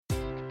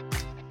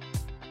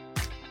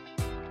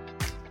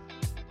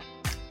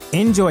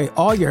Enjoy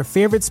all your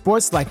favorite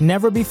sports like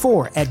never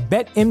before at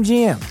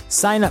BetMGM.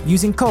 Sign up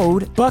using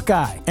code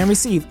Buckeye and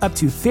receive up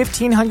to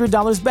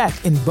 $1,500 back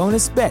in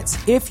bonus bets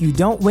if you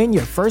don't win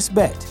your first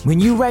bet. When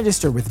you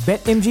register with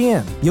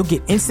BetMGM, you'll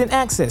get instant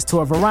access to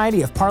a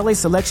variety of parlay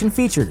selection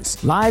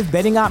features, live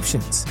betting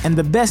options, and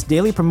the best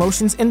daily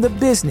promotions in the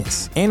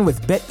business. And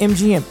with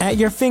BetMGM at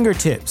your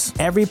fingertips,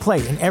 every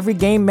play and every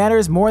game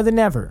matters more than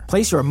ever.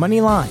 Place your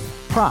money line,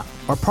 prop,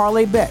 or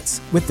parlay bets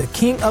with the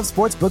king of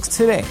sportsbooks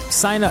today.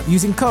 Sign up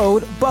using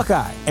code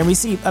Buckeye and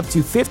receive up to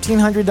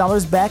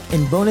 $1,500 back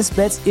in bonus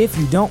bets if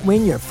you don't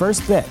win your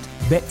first bet.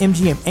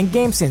 BetMGM and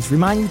GameSense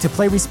remind you to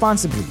play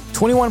responsibly.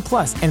 21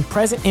 plus and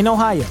present in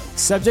Ohio,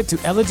 subject to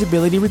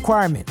eligibility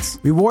requirements.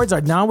 Rewards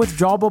are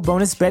non-withdrawable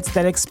bonus bets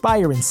that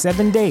expire in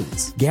 7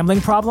 days. Gambling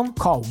problem?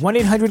 Call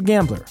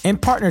 1-800-GAMBLER. In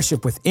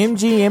partnership with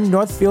MGM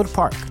Northfield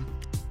Park.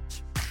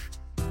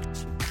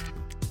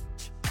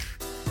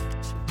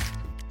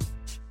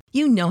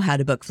 You know how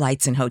to book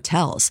flights and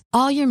hotels.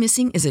 All you're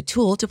missing is a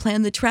tool to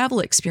plan the travel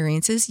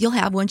experiences you'll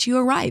have once you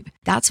arrive.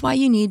 That's why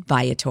you need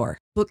Viator.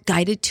 Book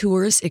guided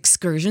tours,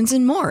 excursions,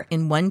 and more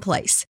in one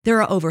place. There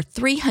are over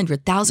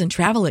 300,000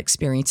 travel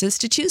experiences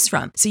to choose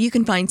from, so you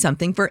can find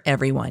something for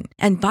everyone.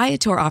 And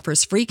Viator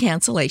offers free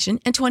cancellation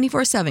and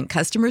 24/7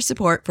 customer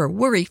support for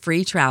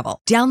worry-free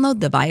travel.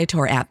 Download the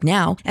Viator app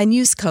now and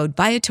use code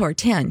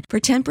Viator10 for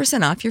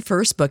 10% off your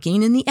first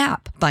booking in the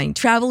app. Find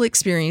travel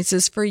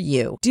experiences for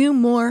you. Do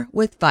more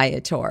with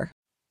Viator.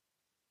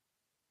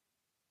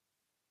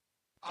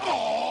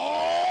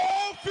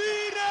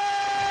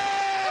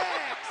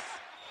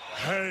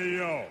 Hey,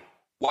 yo.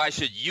 Why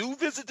should you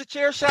visit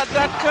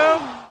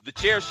thechairshot.com?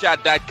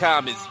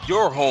 Thechairshot.com is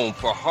your home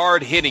for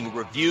hard-hitting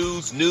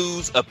reviews,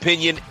 news,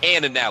 opinion,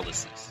 and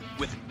analysis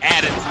with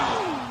attitude.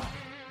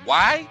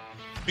 Why?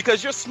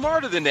 Because you're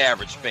smarter than the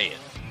average fan.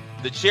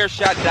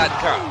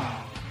 Thechairshot.com.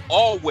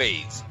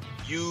 Always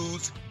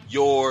use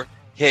your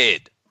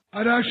head.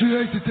 I'd actually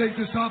like to take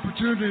this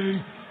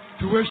opportunity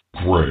to wish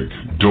Greg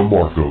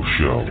DeMarco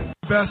Show.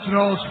 the best in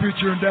all his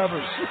future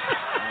endeavors.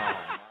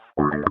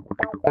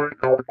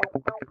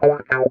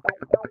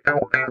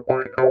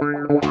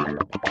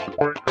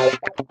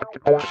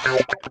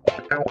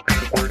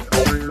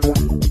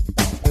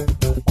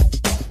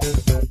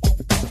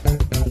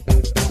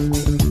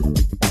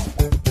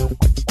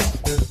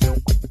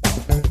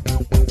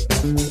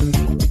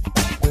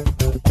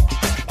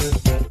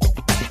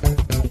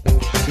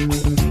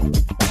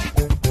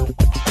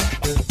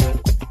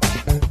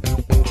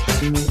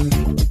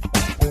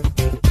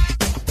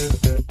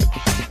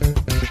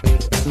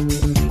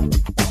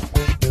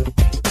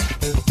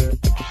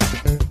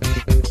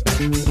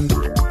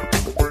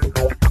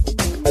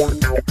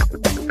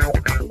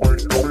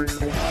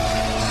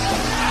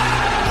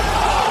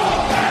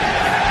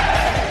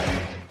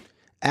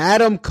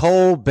 Adam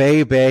Cole,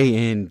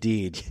 baby,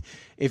 indeed.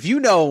 If you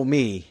know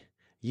me,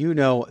 you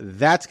know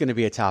that's going to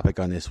be a topic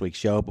on this week's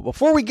show. But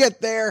before we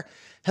get there,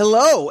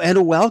 hello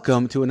and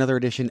welcome to another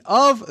edition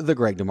of the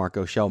Greg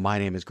DeMarco Show. My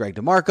name is Greg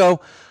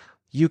DeMarco.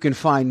 You can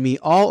find me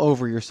all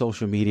over your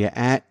social media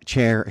at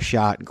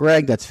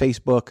ChairShotGreg. That's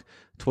Facebook,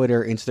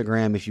 Twitter,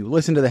 Instagram. If you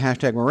listen to the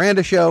hashtag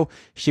Miranda Show,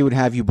 she would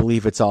have you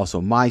believe it's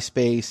also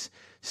MySpace,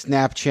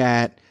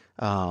 Snapchat.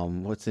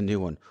 What's the new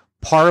one?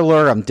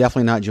 Parler. I'm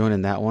definitely not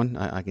joining that one.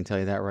 I can tell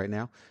you that right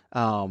now.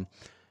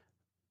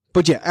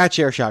 But yeah, at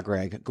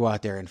ChairShotGreg, go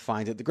out there and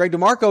find it. The Greg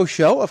DeMarco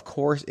Show, of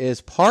course, is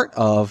part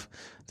of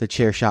the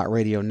ChairShot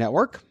Radio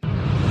Network.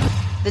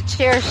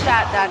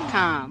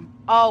 Thechairshot.com.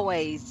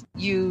 Always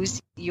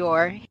use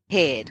your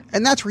head.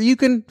 And that's where you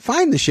can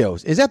find the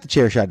shows, is at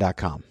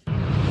thechairshot.com.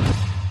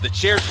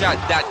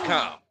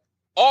 Thechairshot.com.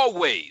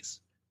 Always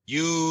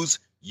use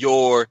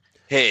your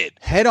head.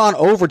 Head on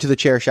over to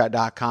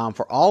thechairshot.com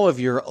for all of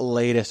your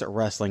latest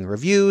wrestling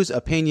reviews,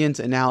 opinions,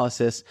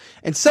 analysis,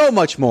 and so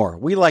much more.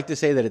 We like to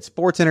say that it's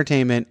sports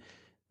entertainment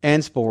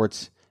and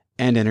sports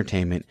and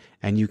entertainment,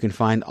 and you can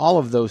find all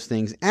of those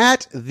things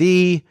at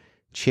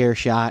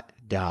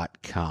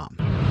thechairshot.com.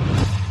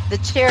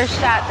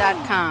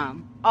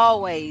 Thechairshot.com.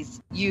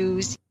 Always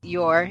use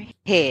your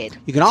head.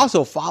 You can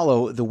also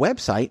follow the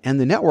website and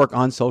the network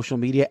on social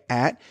media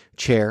at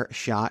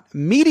ChairShot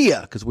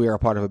Media, because we are a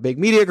part of a big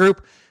media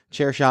group,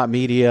 ChairShot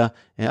Media.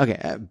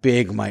 Okay,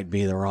 big might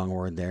be the wrong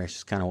word there. It's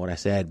just kind of what I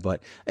said,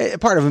 but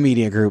part of a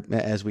media group,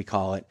 as we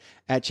call it,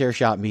 at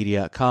ChairShot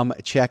Media. Come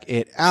check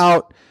it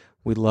out.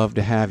 We'd love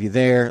to have you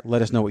there.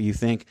 Let us know what you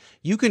think.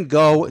 You can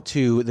go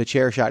to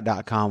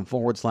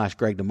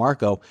thechairshot.com/Greg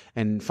DeMarco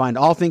and find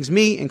all things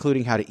me,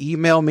 including how to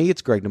email me.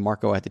 It's Greg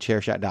DeMarco at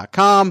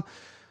thechairshot.com.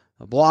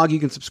 A blog you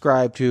can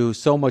subscribe to,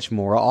 so much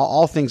more.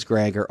 All things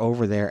Greg are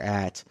over there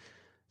at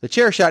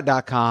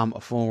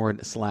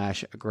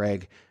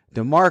thechairshot.com/Greg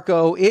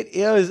DeMarco. It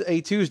is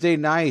a Tuesday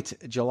night,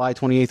 July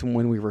 28th,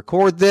 when we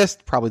record this,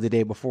 probably the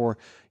day before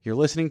you're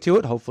listening to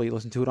it. Hopefully you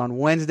listen to it on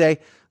Wednesday.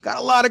 Got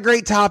a lot of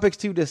great topics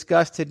to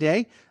discuss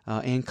today,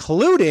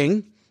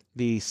 including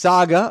the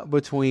saga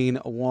between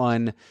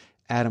one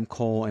Adam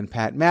Cole and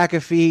Pat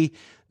McAfee.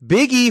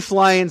 Big E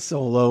flying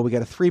solo. We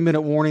got a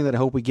 3-minute warning that I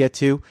hope we get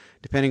to,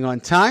 depending on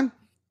time.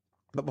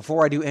 But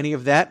before I do any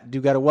of that, I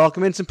do got to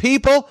welcome in some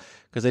people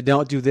because I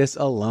don't do this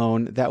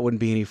alone. That wouldn't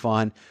be any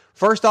fun.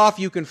 First off,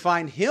 you can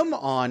find him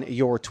on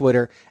your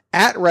Twitter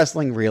at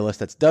Wrestling Realist.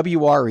 That's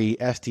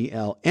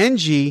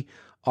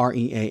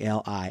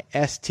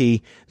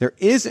WRESTLNGREALIST. There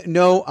is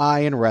no I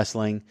in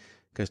wrestling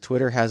because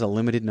Twitter has a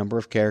limited number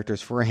of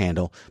characters for a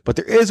handle, but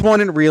there is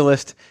one in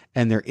Realist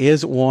and there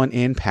is one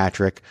in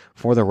Patrick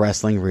for the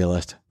Wrestling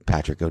Realist,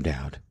 Patrick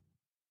O'Dowd.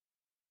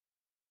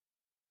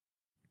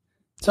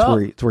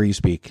 It's where you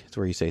speak. It's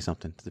where you say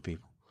something to the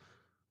people.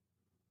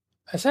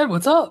 I said,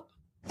 "What's up?"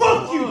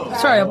 Fuck you.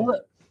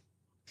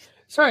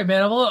 Sorry,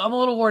 man. I'm a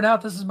little worn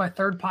out. This is my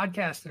third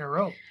podcast in a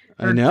row.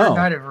 I know. Third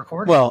night of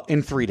recording. Well,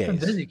 in 3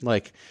 days.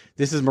 Like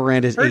this is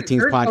Miranda's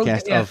 18th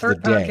podcast of the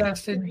day.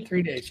 Podcast in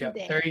 3 days. Yeah,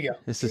 there you go.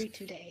 This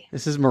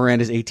is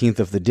Miranda's 18th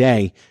of the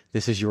day.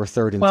 This is your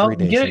third in 3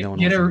 days.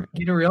 Get a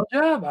real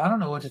job. I don't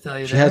know what to tell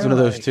you. She has one of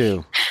those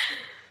too.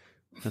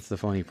 That's the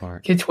funny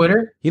part. Get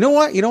Twitter. You know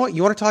what? You want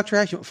to talk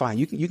trash? Fine.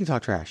 You can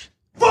talk trash.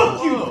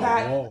 Fuck you,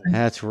 Pat.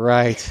 That's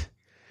right.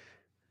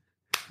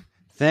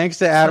 Thanks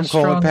to Adam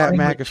Cole and Pat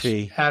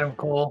McAfee. Adam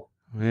Cole.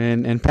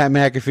 And Pat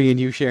McAfee and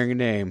you sharing a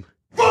name.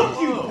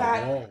 Fuck you,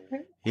 Pat.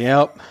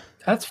 Yep.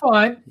 That's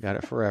fine. Got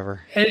it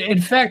forever.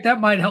 In fact,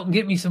 that might help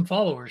get me some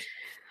followers.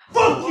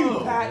 Fuck you,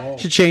 Pat.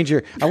 Should change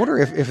your. I wonder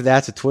if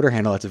that's a Twitter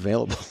handle that's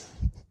available.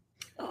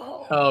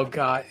 Oh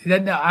God.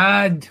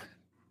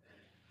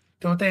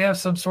 Don't they have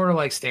some sort of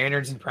like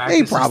standards and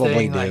practices? They probably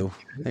thing? do. Like,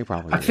 they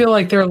probably. I feel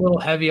like they're a little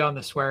heavy on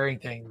the swearing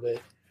thing,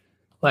 but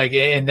like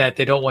in that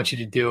they don't want you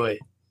to do it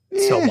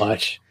so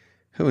much.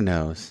 Who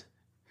knows?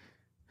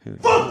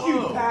 Fuck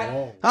you,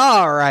 Pat.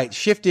 All right,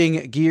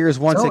 shifting gears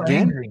once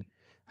again.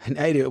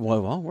 Angry.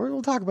 Well,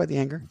 we'll talk about the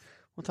anger.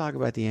 We'll talk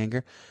about the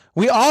anger.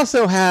 We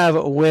also have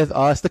with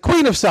us the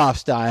Queen of Soft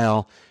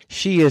Style.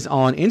 She is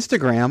on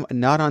Instagram,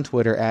 not on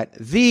Twitter, at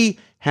the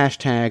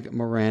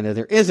 #Miranda.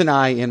 There is an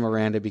I in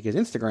Miranda because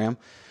Instagram,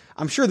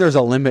 I'm sure there's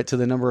a limit to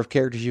the number of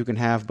characters you can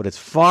have, but it's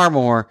far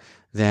more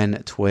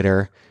than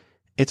Twitter.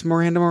 It's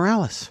Miranda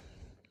Morales.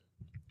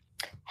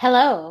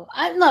 Hello.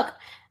 Look,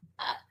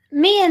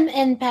 me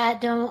and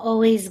Pat don't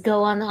always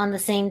go on the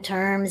same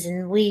terms,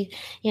 and we,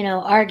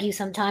 argue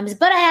sometimes.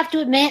 But I have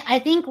to admit, I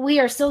think we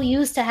are so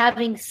used to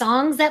having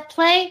songs that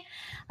play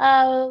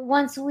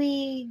once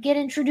we get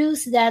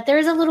introduced that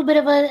there's a little bit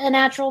of a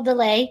natural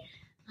delay.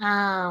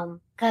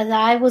 Because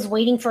I was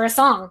waiting for a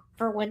song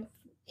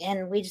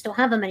and we just don't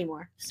have them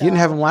anymore. So, you didn't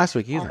have them last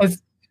week either.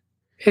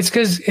 It's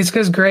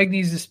because Greg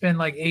needs to spend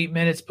like 8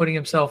 minutes putting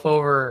himself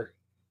over,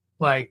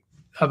 like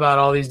about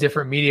all these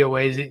different media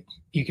ways that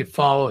you could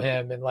follow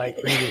him and like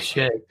read his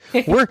shit.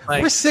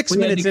 We're 6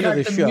 minutes into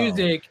the show,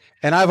 music,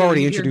 and I've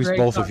already introduced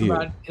both of you.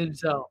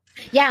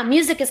 Yeah,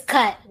 music is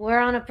cut. We're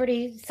on a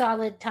pretty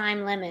solid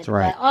time limit. That's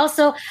right. But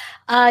also,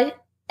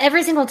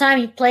 every single time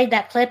you played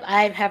that clip,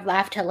 I have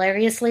laughed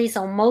hilariously.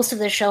 So most of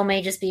the show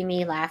may just be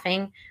me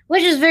laughing,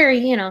 which is very,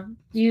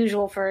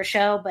 usual for a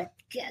show. But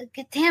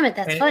damn it,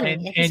 that's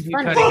funny. It's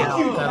funny.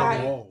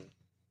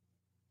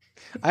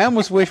 I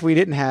almost wish we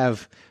didn't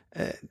have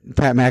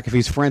Pat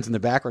McAfee's friends in the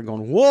background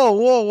going, whoa,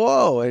 whoa,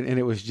 whoa. And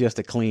it was just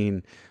a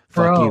clean,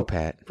 fuck you,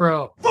 Pat.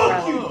 Bro.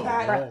 Fuck you,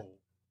 Pat.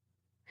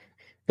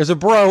 There's a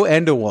bro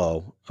and a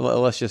whoa.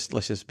 Let's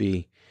just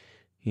be,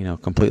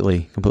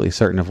 completely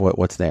certain of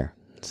what's there.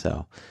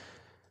 So,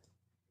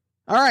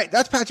 all right,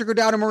 that's Patrick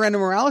O'Dowd and Miranda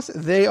Morales.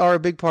 They are a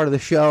big part of the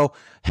show.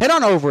 Head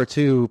on over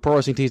to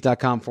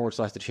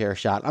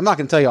ProWrestlingTees.com/TheChairShot. I'm not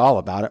going to tell you all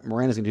about it.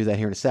 Miranda's going to do that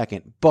here in a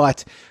second,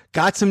 but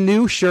got some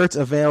new shirts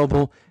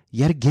available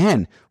yet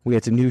again. We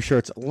had some new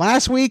shirts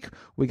last week.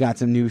 We got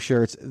some new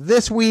shirts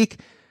this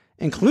week,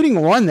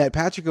 including one that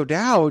Patrick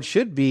O'Dowd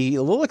should be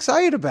a little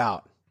excited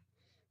about.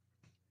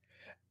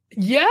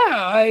 Yeah,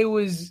 I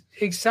was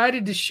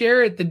excited to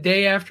share it the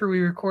day after we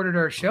recorded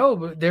our show,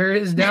 but there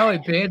is now a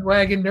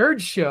Bandwagon Nerd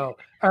show.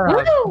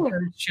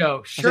 Nerd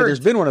show. Shirt.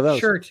 There's been one of those.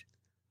 Shirt.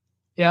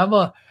 Yeah, I'm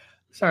a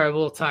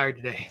little tired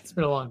today. It's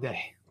been a long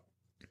day.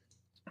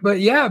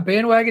 But yeah,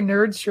 Bandwagon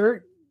Nerd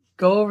shirt.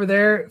 Go over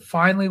there.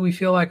 Finally, we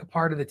feel like a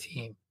part of the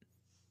team.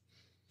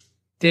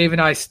 Dave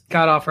and I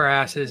got off our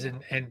asses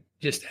and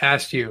just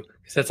asked you,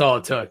 because that's all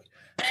it took.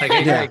 Like,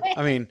 hey, yeah, Greg,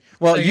 I mean,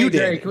 well, like, you hey,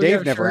 did. Greg,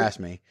 Dave never asked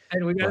me.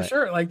 And we got a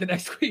shirt like the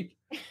next week.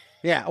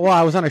 Yeah, well,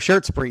 I was on a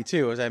shirt spree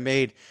too, as I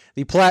made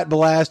the Platt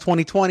Belaz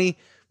 2020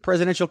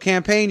 presidential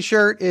campaign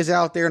shirt is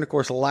out there. And of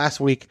course,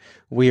 last week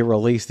we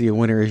released the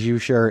Winner Is You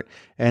shirt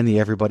and the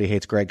Everybody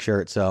Hates Greg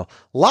shirt. So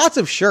lots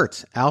of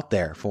shirts out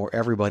there for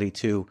everybody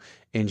to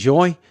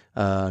enjoy.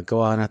 Go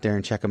on out there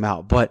and check them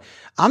out. But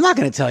I'm not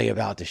going to tell you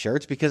about the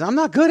shirts because I'm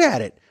not good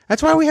at it.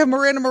 That's why we have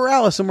Miranda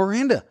Morales. So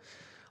Miranda,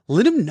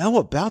 let him know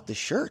about the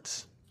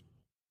shirts.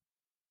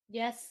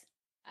 Yes.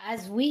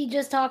 As we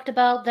just talked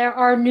about, there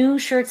are new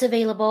shirts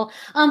available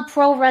on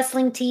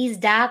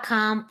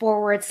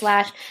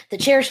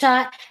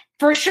ProWrestlingTees.com/TheChairShot.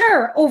 For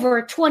sure,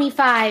 over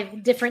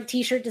 25 different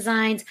t-shirt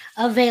designs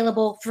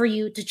available for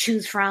you to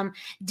choose from.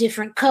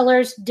 Different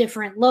colors,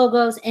 different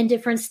logos, and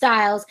different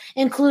styles,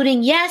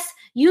 including, yes,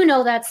 you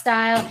know that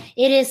style.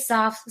 It is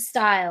soft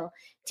style.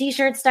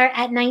 T-shirts start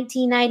at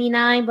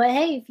 $19.99, but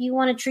hey, if you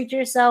want to treat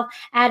yourself,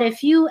 add a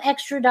few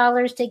extra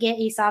dollars to get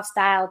a soft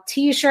style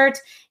T-shirt.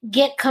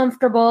 Get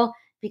comfortable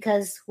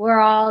because we're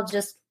all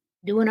just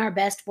doing our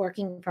best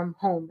working from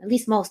home, at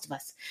least most of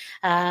us.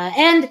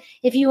 And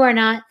if you are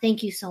not,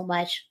 thank you so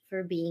much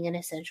for being an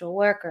essential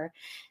worker.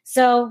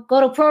 So go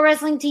to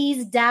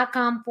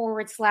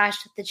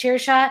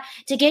prowrestlingtees.com/thechairshot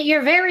to get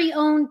your very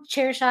own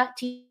chairshot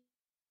tee.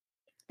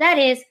 That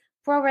is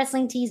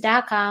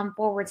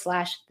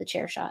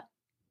prowrestlingtees.com/thechairshot.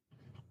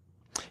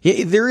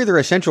 Yeah, they're either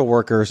essential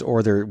workers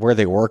or they're where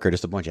they work are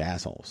just a bunch of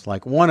assholes.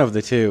 Like one of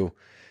the two,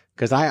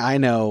 because I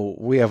know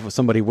we have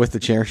somebody with the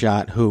chair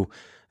shot who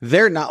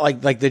they're not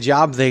like the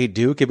job they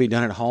do can be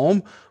done at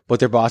home, but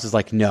their boss is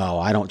like, no,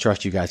 I don't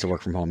trust you guys to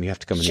work from home. You have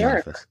to come in the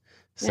office.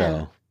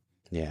 So,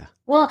 yeah.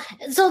 Well,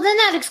 so then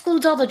that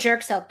excludes all the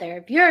jerks out there.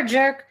 If you're a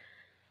jerk,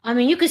 I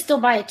mean, you could still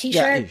buy a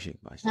T-shirt. You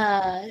should buy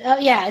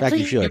yeah, fact,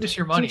 you should. Give us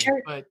your money.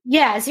 But...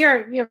 Yeah, it's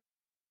your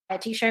a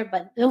T-shirt,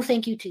 but no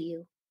thank you to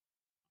you.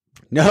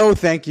 No,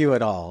 thank you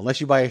at all.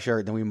 Unless you buy a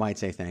shirt, then we might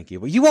say thank you.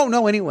 But you won't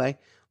know anyway.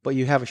 But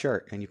you have a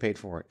shirt and you paid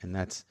for it, and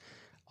that's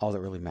all that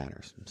really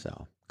matters.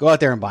 So go out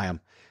there and buy them.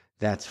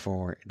 That's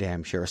for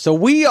damn sure. So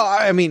we are.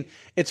 I mean,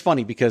 it's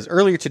funny because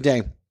earlier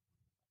today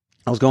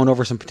I was going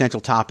over some potential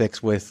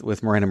topics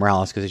with Miranda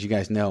Morales because, as you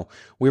guys know,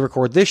 we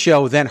record this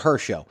show, then her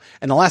show,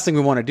 and the last thing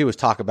we want to do is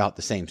talk about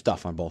the same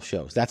stuff on both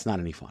shows. That's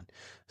not any fun.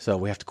 So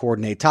we have to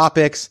coordinate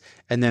topics,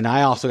 and then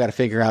I also got to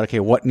figure out,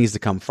 okay, what needs to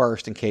come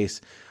first in case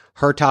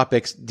her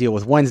topics deal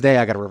with Wednesday.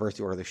 I got to reverse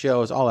the order of the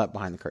shows, all that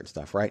behind the curtain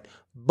stuff, right?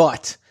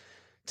 But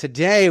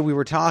today we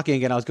were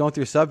talking and I was going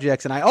through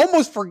subjects and I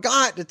almost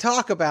forgot to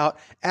talk about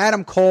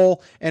Adam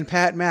Cole and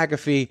Pat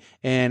McAfee.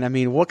 And I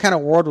mean, what kind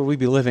of world would we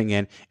be living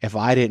in if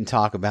I didn't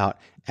talk about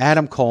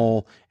Adam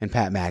Cole and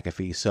Pat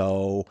McAfee?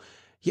 So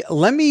yeah,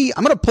 I'm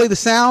going to play the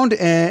sound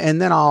and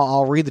then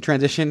I'll read the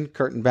transition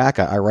curtain back.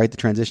 I write the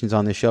transitions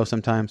on this show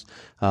sometimes,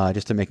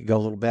 just to make it go a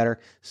little better.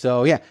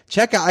 So yeah,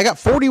 check out, I got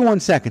 41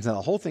 seconds. Now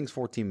the whole thing's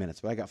 14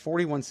 minutes, but I got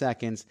 41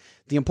 seconds.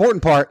 The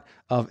important part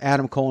of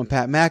Adam Cole and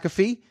Pat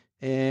McAfee.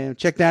 And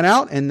check that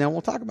out, and then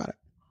we'll talk about it.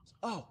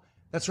 Oh,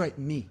 that's right,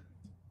 me.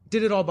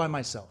 Did it all by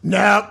myself.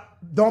 No,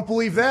 don't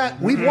believe that.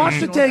 We've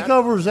watched the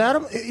takeovers,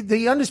 Adam.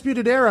 The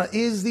Undisputed Era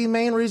is the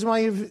main reason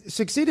why you've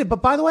succeeded.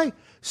 But by the way,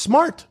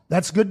 smart.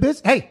 That's good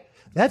business. Hey,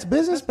 that's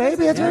business,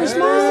 baby. That's very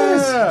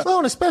smart. So,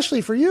 and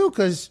especially for you,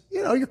 because,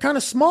 you know, you're kind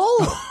of small.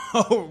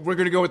 Oh, we're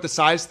going to go with the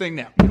size thing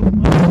now.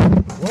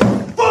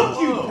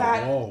 Fuck you,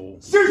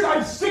 Pat. Seriously,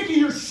 I'm sick of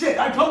your shit.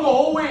 I come the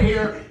whole way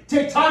here,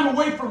 take time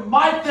away from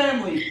my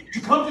family to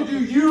come to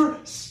do your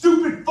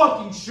stupid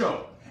fucking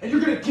show. And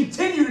you're going to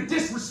continue to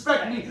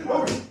disrespect me.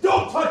 Don't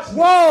touch me.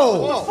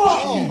 Whoa.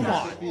 Fuck you,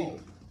 Pat.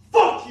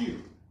 Fuck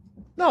you.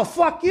 No,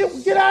 fuck you.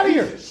 Get out of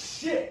here.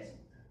 Shit.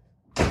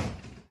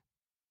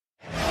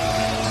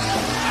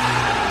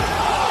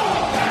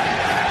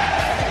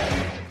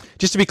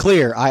 Just to be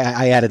clear,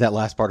 I added that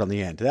last part on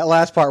the end. That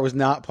last part was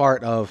not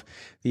part of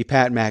the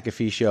Pat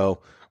McAfee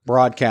show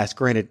broadcast.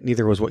 Granted,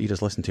 neither was what you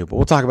just listened to, but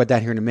we'll talk about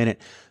that here in a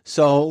minute.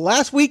 So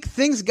last week,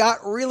 things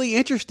got really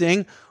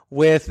interesting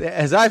with,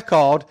 as I've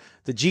called,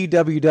 the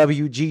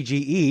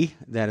GWWGGE.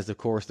 That is, of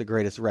course, the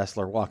greatest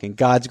wrestler walking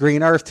God's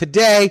green earth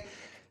today,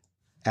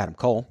 Adam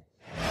Cole.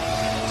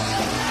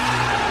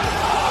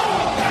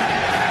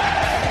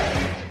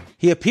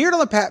 He appeared on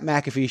the Pat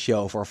McAfee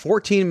show for a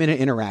 14-minute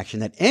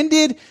interaction that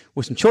ended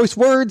with some choice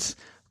words,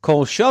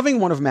 Cole shoving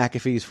one of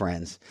McAfee's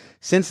friends.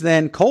 Since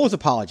then, Cole has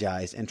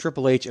apologized, and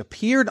Triple H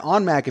appeared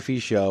on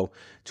McAfee's show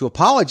to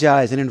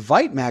apologize and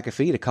invite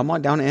McAfee to come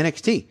on down to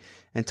NXT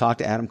and talk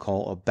to Adam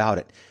Cole about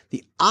it.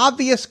 The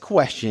obvious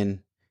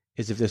question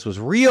is if this was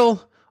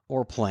real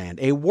or planned,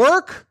 a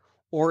work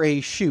or a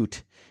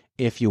shoot,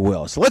 if you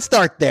will. So let's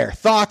start there.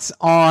 Thoughts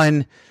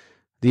on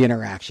the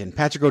interaction.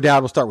 Patrick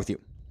O'Dowd, we'll start with you.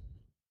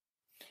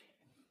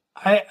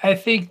 I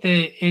think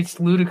that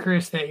it's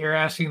ludicrous that you're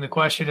asking the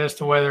question as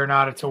to whether or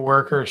not it's a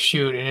work or a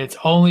shoot, and it's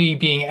only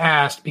being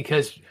asked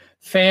because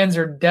fans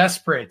are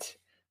desperate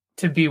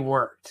to be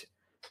worked.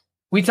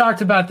 We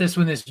talked about this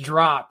when this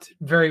dropped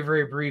very,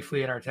 very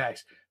briefly in our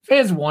text.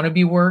 Fans want to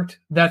be worked.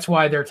 That's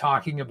why they're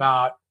talking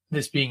about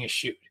this being a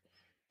shoot.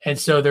 And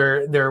so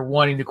they're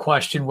wanting to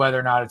question whether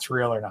or not it's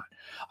real or not.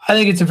 I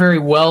think it's a very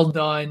well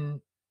done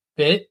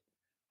bit.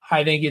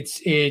 I think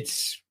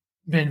it's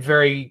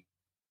been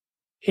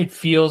it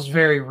feels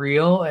very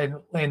real, and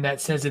in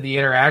that sense of the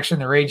interaction,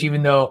 the rage,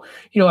 even though,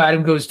 you know,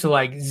 Adam goes to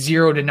like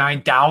 0 to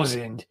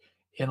 9,000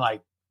 in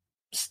like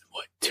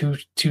what,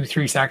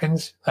 3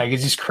 seconds. Like,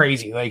 it's just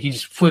crazy. Like, he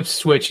just flips the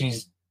switch and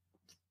he's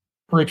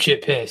rip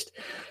shit pissed.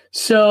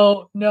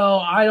 So no,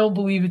 I don't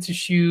believe it's a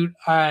shoot.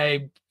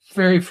 I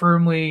very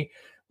firmly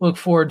look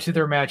forward to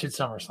their match at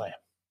SummerSlam.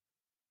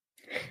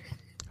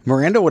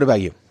 Miranda, what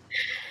about you?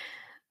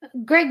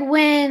 Greg,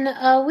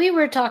 when we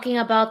were talking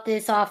about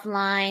this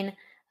offline,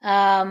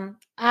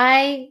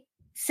 I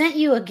sent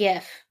you a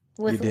GIF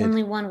with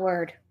only one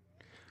word.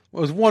 It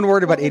was one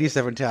word about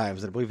 87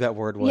 times. I believe that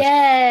word was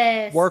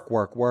yes. Work.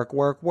 Work.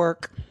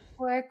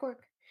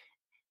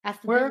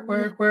 Work.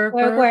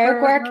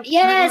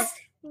 Yes.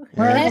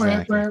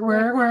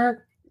 Work.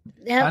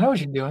 Yep. I know what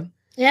you're doing.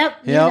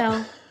 Yep.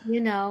 You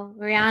know,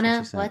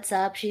 Rihanna, what's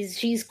up?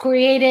 She's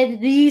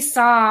created the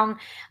song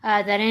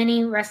that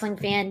any wrestling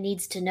fan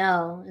needs to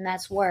know, and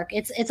that's work.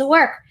 It's a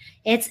work.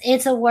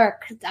 It's a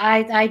work.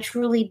 I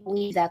truly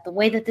believe that the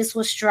way that this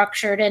was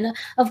structured, and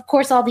of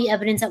course all the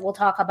evidence that we'll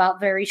talk about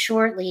very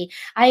shortly.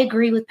 I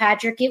agree with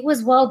Patrick. It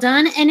was well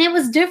done, and it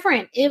was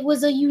different. It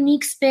was a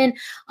unique spin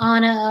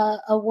on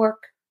a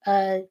work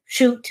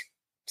shoot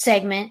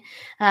segment.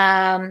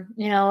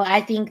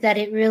 I think that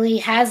it really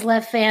has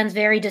left fans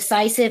very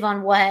decisive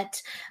on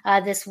what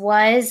this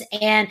was.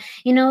 And,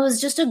 it was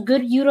just a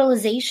good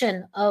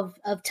utilization of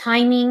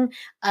timing,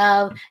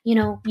 of,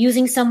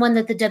 using someone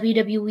that the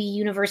WWE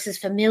universe is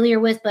familiar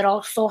with, but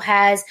also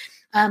has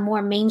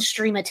more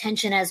mainstream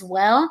attention as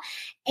well.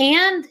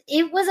 And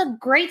it was a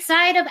great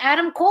side of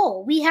Adam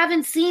Cole. We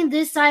haven't seen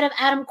this side of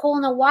Adam Cole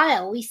in a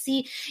while. We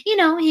see,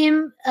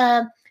 him,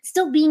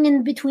 still being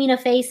in between a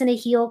face and a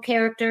heel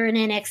character in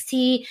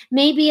NXT,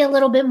 maybe a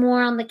little bit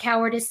more on the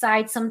cowardice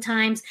side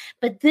sometimes.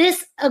 But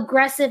this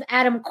aggressive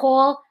Adam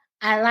Cole,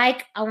 I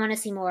want to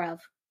see more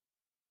of.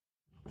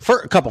 For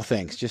a couple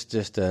things, just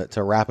to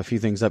wrap a few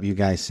things up you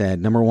guys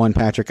said. Number one,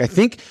 Patrick, I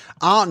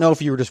don't know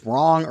if you were just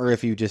wrong or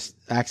if you just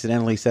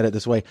accidentally said it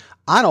this way.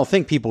 I don't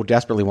think people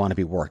desperately want to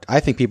be worked. I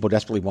think people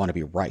desperately want to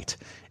be right.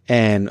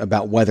 And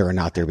about whether or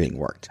not they're being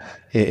worked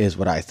is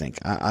what I think.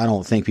 I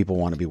don't think people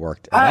want to be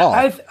worked at all.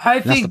 I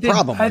think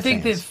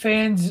that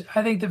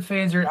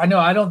fans are. I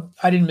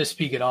didn't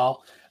misspeak at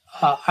all.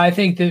 I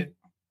think that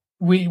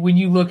when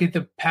you look at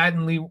the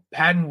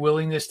patent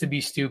willingness to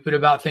be stupid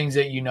about things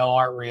that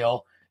aren't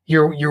real,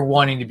 you're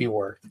wanting to be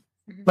worked.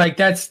 Like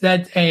that's.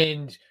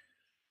 And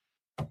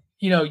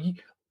a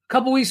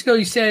couple weeks ago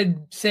you say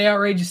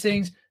outrageous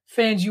things.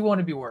 Fans, you want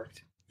to be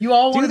worked. You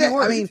all want to be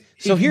worked. I mean,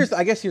 so here's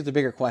the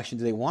bigger question.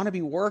 Do they want to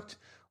be worked,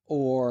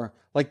 or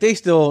like they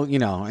still,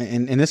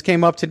 and this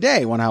came up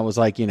today when I was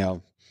like,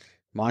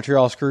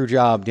 Montreal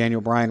Screwjob,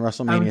 Daniel Bryan,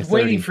 WrestleMania 30. I was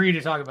waiting for you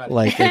to talk about it.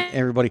 Like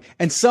everybody.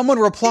 And someone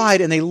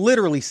replied and they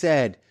literally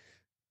said,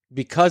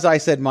 because I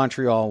said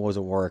Montreal was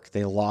a work,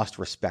 they lost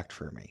respect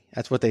for me.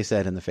 That's what they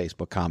said in the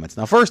Facebook comments.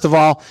 Now, first of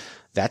all,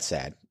 that's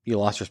sad. You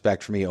lost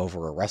respect for me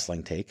over a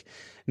wrestling take.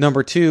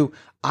 Number two,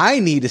 I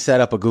need to set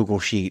up a Google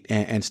sheet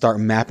and start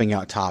mapping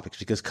out topics,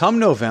 because come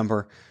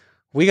November,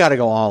 we got to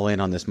go all in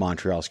on this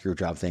Montreal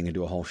Screwjob thing and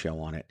do a whole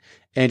show on it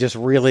and just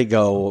really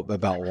go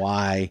about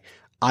why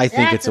I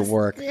think it's a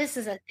work. This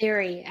is a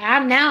theory. I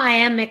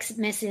am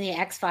missing the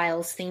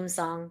X-Files theme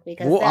song,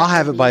 because I'll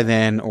have it by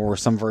then, or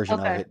some version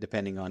of it,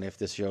 depending on if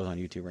this show's on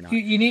YouTube or not.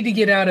 You need to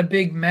get out a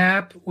big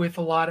map with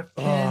a lot of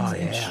pins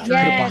and strings.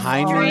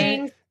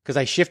 Behind me. Because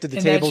I shifted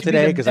the table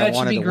today because I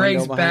wanted the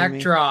Greg's window behind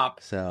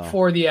backdrop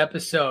for the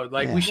episode.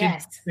 Like we should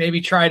maybe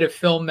try to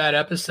film that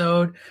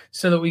episode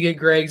so that we get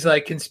Greg's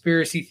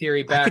conspiracy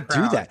theory background. I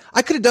could do that.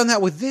 I could have done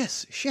that with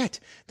this. Shit,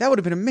 that would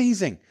have been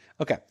amazing.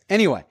 Okay.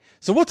 Anyway,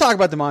 so we'll talk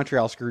about the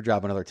Montreal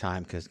Screwjob another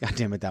time because,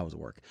 goddammit, that was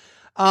work.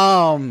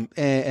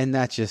 And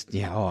that's just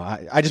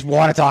I just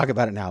want to talk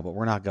about it now, but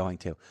we're not going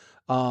to.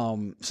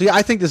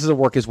 I think this is a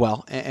work as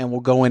well, and we'll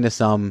go into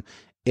some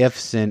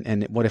ifs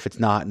and what if it's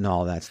not and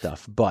all that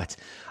stuff. But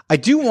I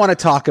do want to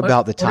talk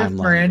about the timeline.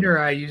 Miranda or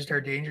I used our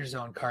Danger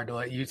Zone card to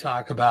let you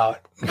talk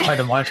about why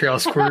the Montreal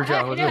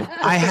Screwjob.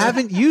 I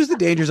haven't used the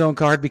Danger Zone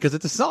card because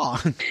it's a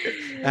song,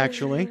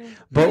 actually.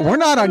 But we're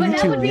not on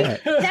YouTube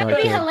yet. That would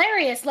be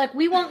hilarious. Like,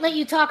 we won't let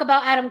you talk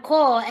about Adam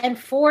Cole and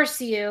force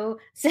you,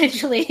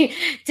 essentially,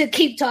 to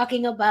keep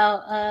talking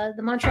about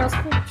the Montreal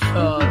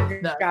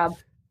Screwjob.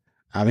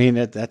 I mean,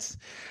 that's...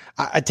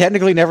 I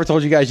technically never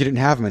told you guys you didn't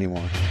have them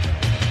anymore.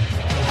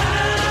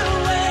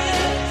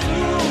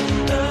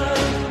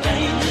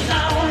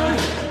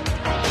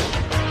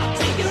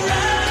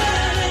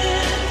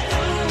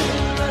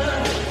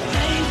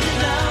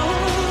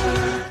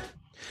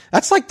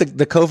 That's like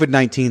the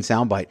COVID-19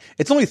 soundbite.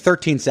 It's only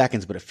 13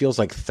 seconds, but it feels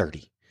like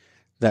 30.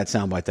 That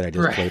soundbite that I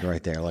just played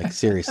right there. Like,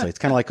 seriously, it's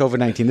kind of like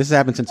COVID-19. This has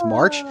happened since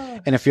March,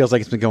 and it feels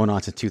like it's been going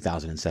on since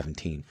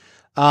 2017.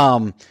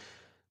 The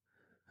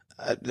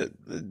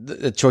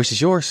choice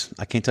is yours.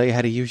 I can't tell you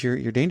how to use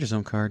your Danger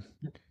Zone card.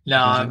 No,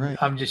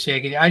 I'm just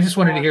shaking. I just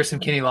wanted to hear some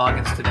Kenny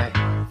Loggins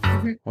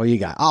today. Well, you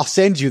got. I'll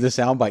send you the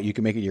soundbite. You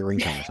can make it your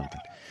ringtone or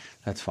something.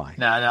 That's fine.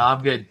 No,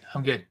 I'm good.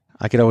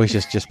 I could always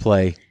just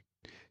play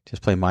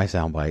my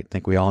soundbite. I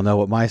think we all know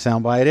what my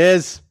soundbite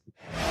is.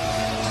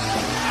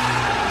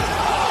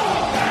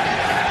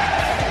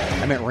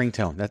 I meant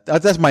ringtone.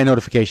 That's my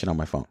notification on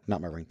my phone,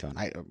 not my ringtone.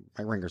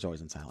 My ringer's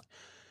always in silent.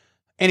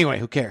 Anyway,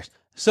 who cares?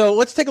 So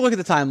let's take a look at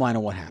the timeline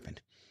of what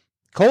happened.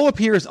 Cole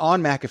appears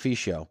on McAfee's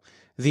show.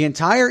 The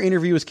entire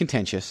interview is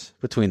contentious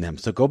between them.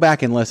 So go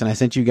back and listen. I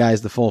sent you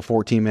guys the full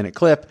 14-minute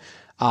clip.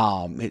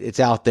 It's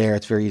out there.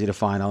 It's very easy to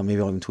find.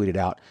 Maybe I'll even tweet it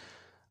out.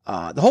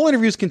 The whole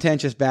interview is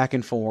contentious, back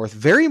and forth,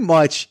 very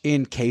much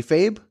in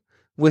kayfabe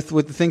with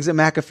the things that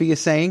McAfee is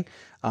saying.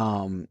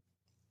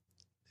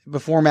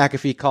 Before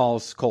McAfee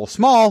calls Cole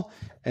small,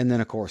 and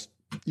then, of course,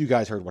 you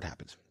guys heard what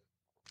happens.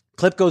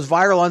 Clip goes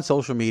viral on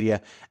social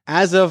media.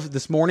 As of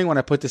this morning, when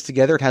I put this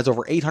together, it has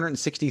over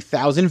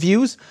 860,000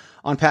 views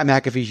on Pat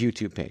McAfee's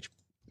YouTube page.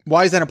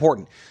 Why is that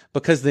important?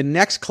 Because the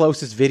next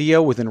closest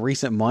video within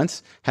recent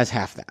months has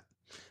half that.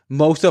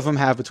 Most of them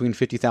have between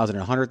 50,000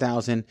 and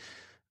 100,000.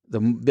 The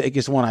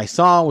biggest one I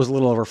saw was a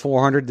little over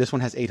 400. This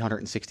one has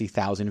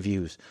 860,000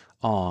 views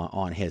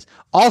on his.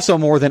 Also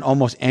more than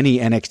almost any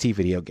NXT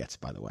video gets,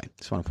 by the way.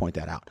 Just want to point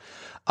that out.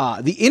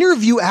 The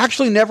interview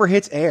actually never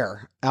hits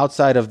air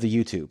outside of the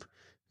YouTube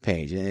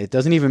page. It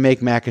doesn't even make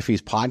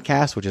McAfee's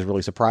podcast, which is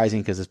really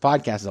surprising because his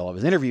podcast is all of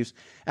his interviews,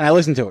 and I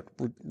listen to it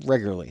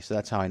regularly, so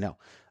that's how I know.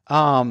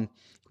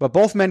 But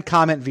both men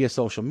comment via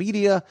social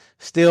media,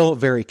 still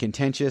very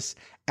contentious.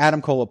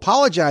 Adam Cole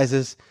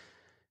apologizes,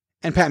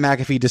 and Pat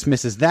McAfee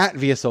dismisses that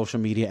via social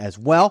media as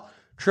well.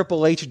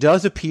 Triple H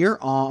does appear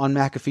on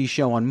McAfee's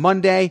show on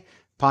Monday,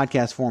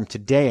 podcast form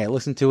today. I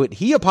listened to it.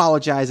 He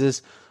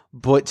apologizes,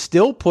 but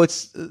still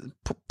puts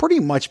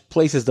pretty much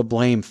places the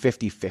blame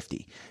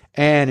 50-50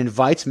 and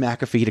invites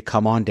McAfee to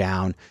come on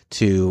down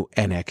to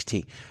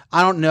NXT.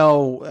 I don't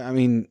know. I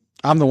mean,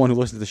 I'm the one who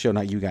listened to the show,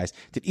 not you guys.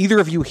 Did either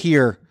of you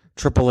hear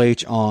Triple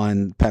H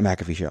on Pat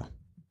McAfee show?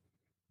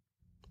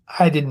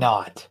 I did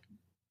not.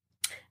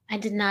 I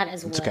did not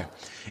as well. It's okay.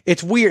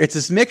 It's weird. It's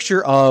this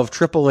mixture of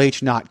Triple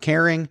H not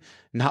caring,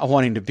 not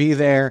wanting to be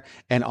there,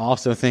 and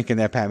also thinking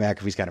that Pat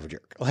McAfee's kind of a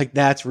jerk. Like,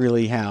 that's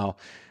really how,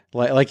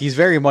 like he's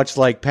very much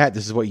like, Pat,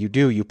 this is what you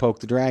do. You poke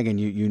the dragon,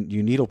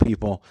 you needle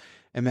people.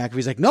 And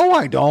McAfee's like, no,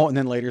 I don't. And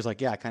then later he's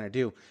like, yeah, I kind of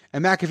do.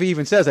 And McAfee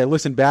even says, I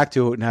listened back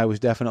to it and I was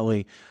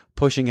definitely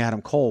pushing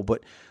Adam Cole.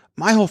 But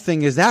my whole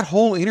thing is that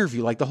whole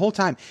interview, like the whole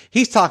time,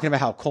 he's talking about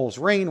how Cole's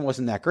reign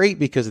wasn't that great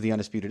because of the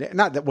Undisputed Era.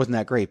 Not that wasn't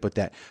that great, but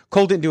that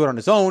Cole didn't do it on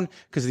his own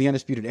because of the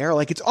Undisputed Era.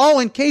 Like, it's all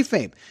in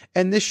kayfabe.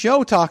 And this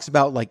show talks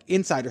about like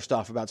insider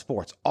stuff about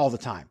sports all the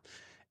time.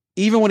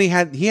 Even when he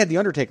had The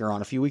Undertaker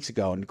on a few weeks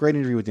ago, and a great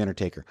interview with The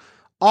Undertaker.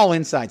 All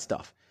inside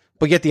stuff.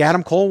 But yet the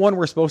Adam Cole one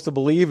we're supposed to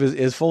believe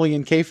is fully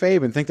in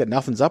kayfabe and think that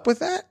nothing's up with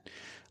that.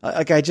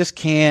 Like, I just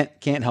can't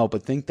help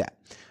but think that.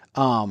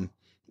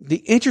 The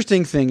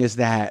interesting thing is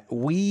that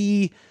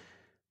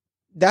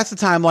that's the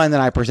timeline that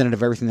I presented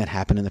of everything that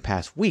happened in the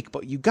past week.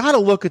 But you got to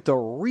look at the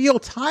real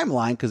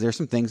timeline because there's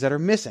some things that are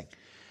missing.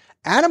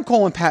 Adam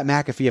Cole and Pat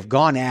McAfee have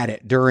gone at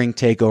it during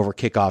TakeOver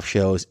kickoff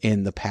shows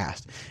in the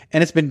past.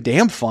 And it's been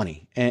damn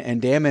funny and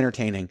damn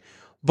entertaining,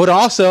 but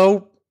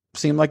also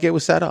seemed like it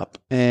was set up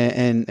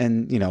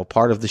and you know,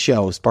 part of the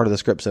show, part of the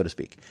script, so to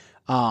speak.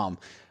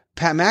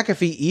 Pat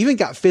McAfee even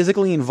got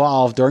physically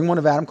involved during one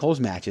of Adam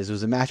Cole's matches. It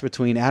was a match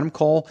between Adam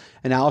Cole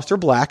and Aleister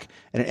Black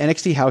at an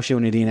NXT house show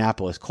in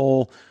Indianapolis.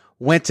 Cole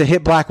went to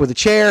hit Black with a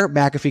chair.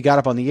 McAfee got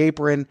up on the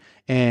apron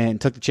and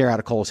took the chair out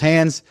of Cole's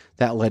hands.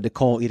 That led to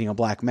Cole eating a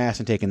black mass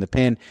and taking the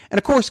pin. And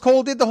of course,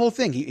 Cole did the whole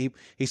thing.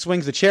 He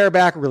swings the chair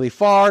back really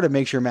far to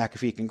make sure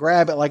McAfee can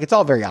grab it. Like, it's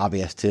all very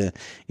obvious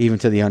even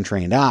to the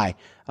untrained eye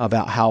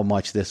about how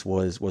much this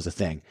was a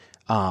thing.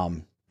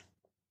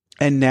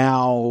 And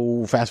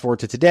now, fast forward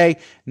to today,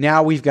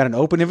 now we've got an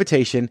open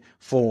invitation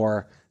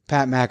for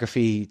Pat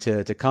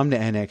McAfee to come to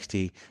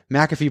NXT.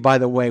 McAfee, by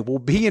the way, will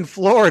be in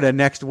Florida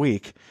next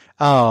week,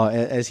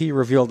 as he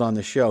revealed on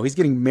the show. He's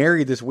getting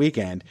married this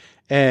weekend,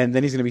 and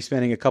then he's going to be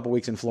spending a couple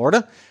weeks in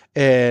Florida,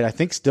 and I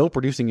think still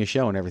producing a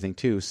show and everything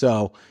too.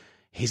 So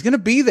he's going to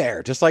be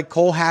there, just like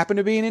Cole happened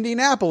to be in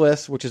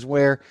Indianapolis, which is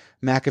where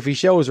McAfee's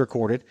show was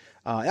recorded.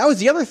 That was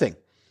the other thing.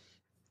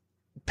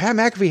 Pat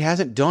McAfee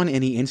hasn't done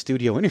any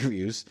in-studio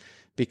interviews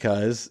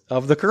because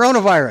of the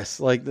coronavirus.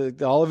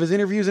 Like, all of his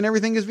interviews and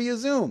everything is via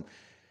Zoom.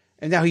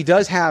 And now he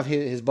does have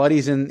his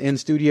buddies in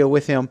studio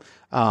with him.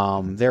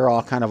 They're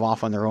all kind of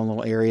off on their own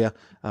little area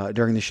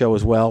during the show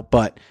as well.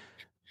 But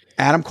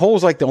Adam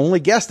Cole's like the only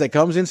guest that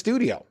comes in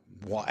studio.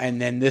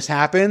 And then this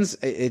happens.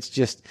 It's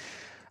just,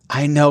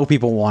 I know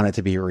people want it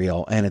to be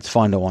real, and it's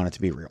fun to want it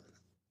to be real.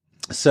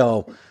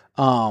 So,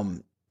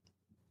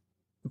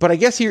 but I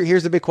guess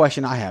here's the big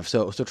question I have.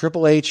 So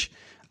Triple H,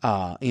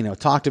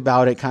 talked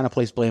about it, kind of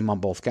placed blame on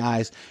both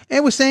guys,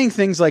 and was saying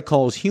things like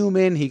Cole's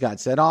human. He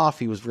got set off.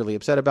 He was really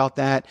upset about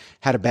that.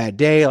 Had a bad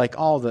day, like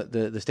all the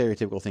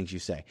stereotypical things you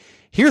say.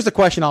 Here's the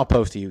question I'll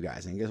pose to you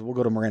guys, and I guess we'll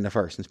go to Miranda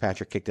first since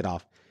Patrick kicked it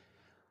off.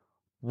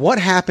 What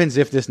happens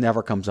if this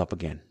never comes up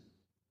again?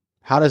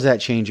 How does that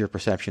change your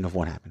perception of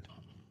what happened?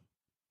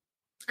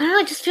 I don't know,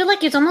 I just feel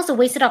like it's almost a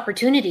wasted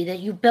opportunity that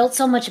you built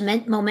so much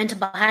momentum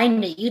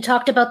behind it. You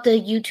talked about the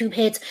YouTube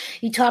hits.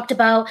 You talked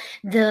about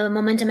the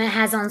momentum it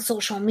has on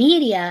social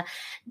media.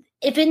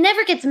 If it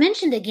never gets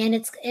mentioned again,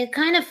 it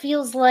kind of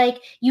feels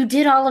like you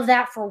did all of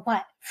that for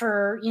what?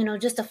 For,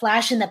 just a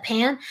flash in the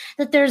pan,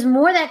 that there's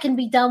more that can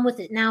be done with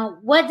it. Now,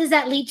 what does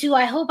that lead to?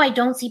 I hope I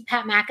don't see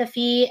Pat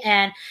McAfee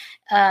and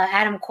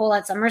Adam Cole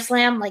at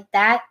SummerSlam. Like,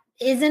 that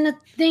isn't a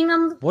thing.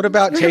 What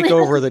about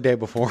TakeOver the day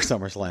before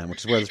SummerSlam, which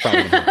is where this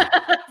probably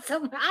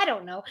I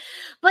don't know.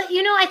 But,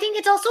 I think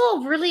it's also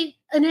a really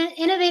an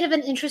innovative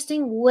and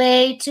interesting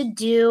way to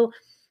do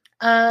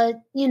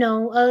to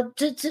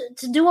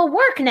do a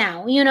work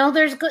now.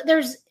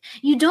 There's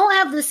you don't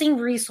have the same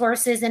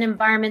resources and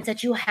environments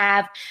that you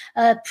have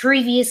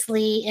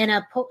previously in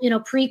a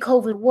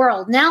pre-COVID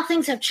world. Now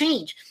things have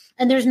changed.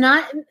 And there's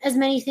not as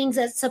many things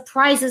that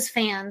surprises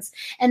fans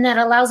and that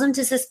allows them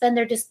to suspend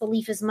their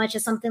disbelief as much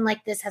as something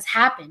like this has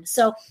happened.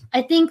 So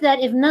I think that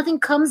if nothing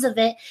comes of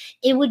it,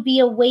 it would be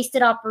a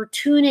wasted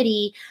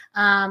opportunity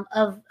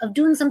of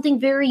doing something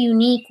very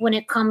unique when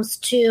it comes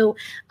to,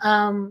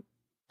 a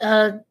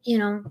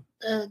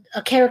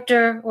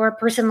character or a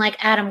person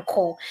like Adam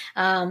Cole.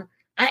 I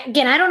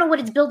don't know what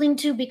it's building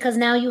to, because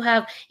now you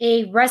have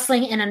a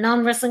wrestling and a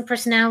non-wrestling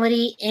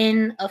personality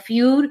in a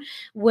feud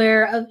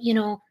where,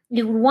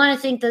 you would want to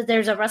think that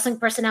there's a wrestling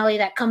personality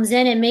that comes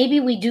in, and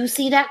maybe we do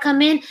see that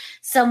come in.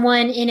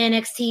 Someone in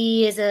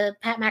NXT is a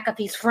Pat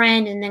McAfee's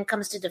friend and then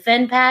comes to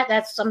defend Pat.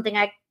 That's something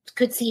I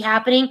could see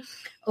happening.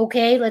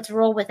 Okay, let's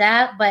roll with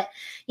that. But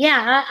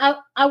yeah,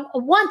 I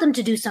want them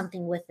to do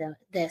something with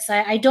this.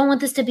 I don't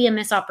want this to be a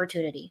missed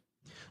opportunity.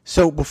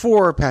 So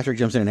before Patrick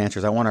jumps in and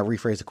answers, I want to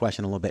rephrase the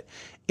question a little bit.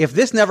 If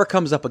this never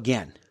comes up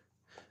again,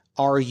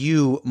 are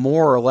you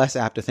more or less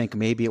apt to think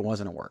maybe it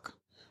wasn't a work?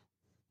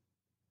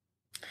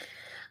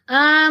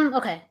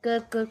 Okay,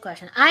 good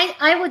question.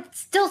 I would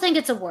still think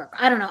it's a work.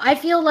 I don't know. I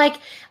feel like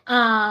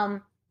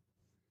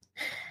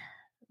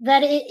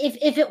that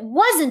if it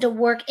wasn't a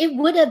work, it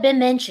would have been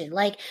mentioned.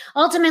 Like,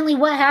 ultimately,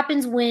 what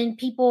happens when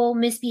people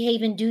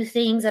misbehave and do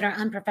things that are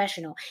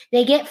unprofessional?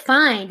 They get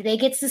fined, they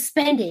get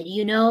suspended,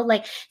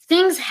 like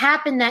things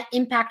happen that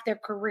impact their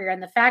career.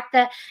 And the fact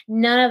that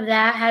none of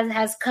that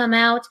has come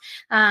out,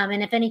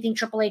 and if anything,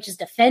 Triple H is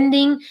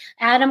defending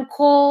Adam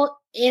Cole,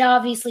 it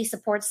obviously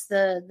supports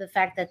the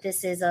fact that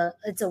this is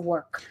it's a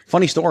work.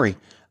 Funny story.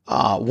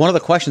 One of the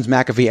questions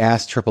McAfee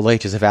asked Triple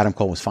H is if Adam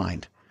Cole was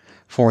fined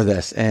for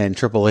this, and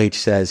Triple H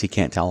says he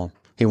can't tell him.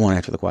 He won't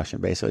answer the question.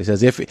 Basically, he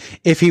says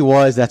if he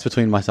was, that's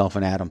between myself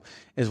and Adam,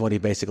 is what he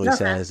basically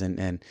says,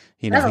 and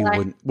he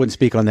wouldn't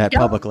speak on that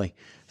publicly.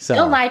 So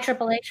don't lie,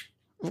 Triple H.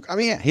 I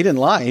mean, he didn't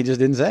lie. He just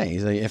didn't say.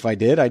 He's like, if I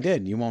did, I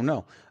did. You won't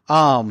know.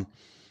 When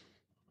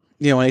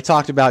they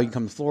talked about you can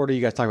come to Florida,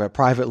 you guys talk about it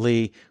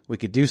privately. We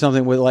could do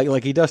something with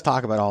like he does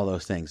talk about all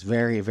those things.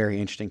 Very, very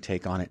interesting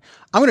take on it.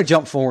 I'm going to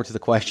jump forward to the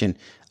question,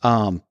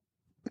 and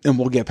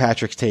we'll get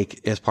Patrick's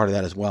take as part of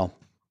that as well.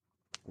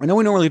 I know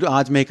we normally do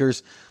odds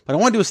makers, but I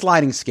want to do a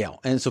sliding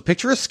scale. And so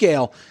picture a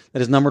scale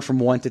that is numbered from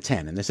 1 to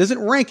 10. And this isn't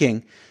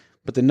ranking,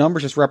 but the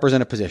numbers just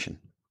represent a position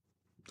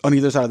on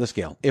either side of the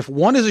scale. If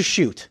 1 is a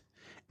shoot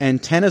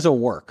and 10 is a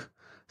work,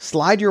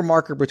 slide your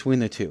marker between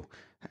the two.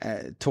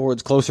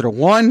 Towards closer to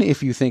 1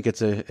 if you think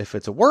it's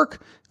a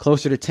work,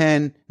 closer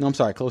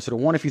to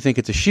 1 if you think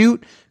it's a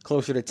shoot,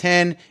 closer to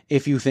 10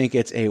 if you think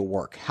it's a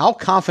work. How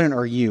confident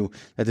are you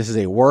that this is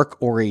a work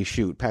or a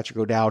shoot? Patrick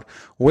O'Dowd,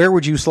 where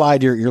would you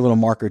slide your little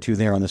marker to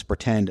there on this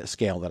pretend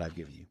scale that I've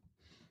given you?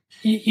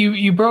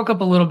 You broke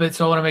up a little bit,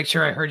 so I want to make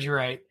sure I heard you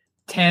right.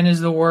 10 is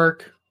the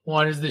work,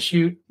 1 is the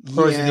shoot,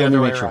 or is it the other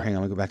way around? Hang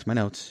on, let me go back to my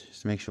notes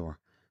just to make sure.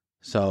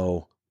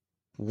 So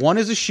 1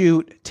 is a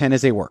shoot, 10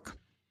 is a work.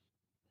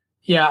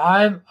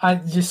 Yeah, I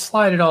just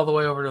slide it all the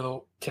way over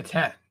to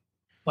 10,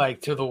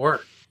 like to the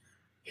work.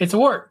 It's a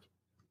work.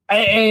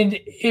 And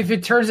if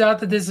it turns out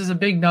that this is a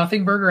big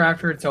nothing burger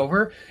after it's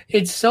over,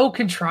 it's so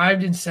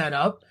contrived and set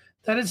up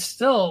that it's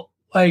still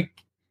like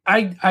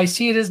I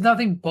see it as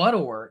nothing but a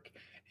work.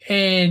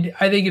 And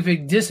I think if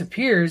it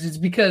disappears, it's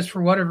because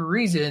for whatever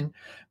reason,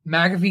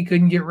 McAfee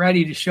couldn't get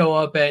ready to show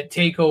up at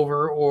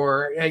TakeOver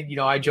or,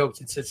 I joked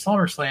it's at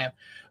SummerSlam,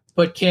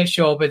 but can't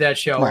show up at that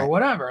show or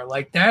whatever.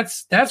 Like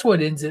that's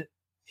what ends it.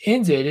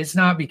 It's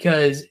not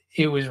because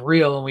it was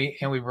real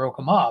and we broke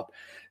them up.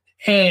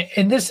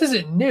 And this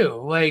isn't new.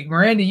 Like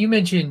Miranda, you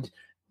mentioned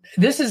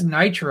this is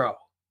Nitro.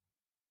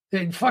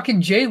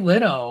 Fucking Jay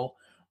Leno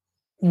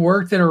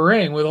worked in a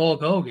ring with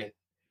Hulk Hogan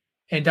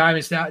and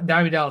Diamond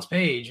Dallas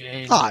Page.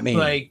 And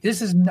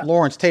this is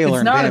Lawrence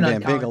Taylor and Bam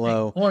Bam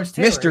Bigelow,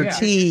 Mr.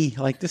 T.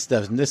 Like this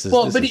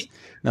is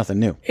nothing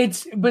new.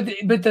 But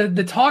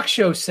the talk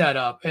show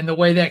setup and the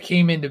way that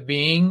came into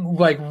being,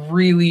 like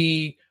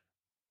really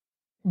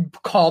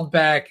called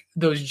back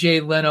those Jay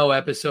Leno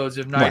episodes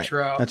of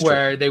Nitro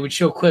where they would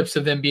show clips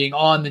of them being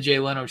on the Jay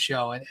Leno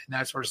show and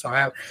that sort of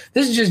stuff.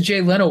 This is just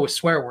Jay Leno with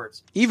swear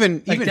words.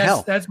 Even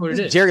that's what it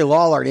is. Jerry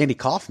Lawler and Andy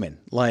Kaufman.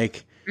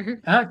 Like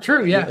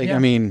true, yeah. I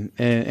mean,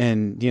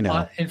 and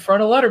in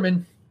front of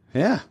Letterman.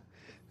 Yeah.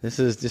 This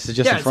is just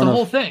in front the of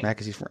whole thing.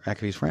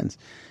 McAfee's friends.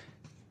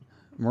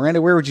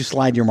 Miranda, where would you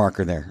slide your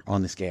marker there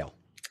on the scale?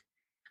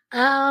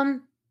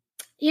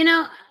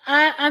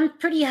 I'm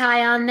pretty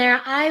high on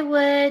there. I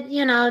would,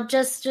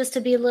 just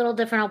to be a little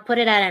different, I'll put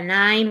it at a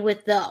 9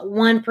 with the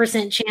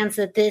 1% chance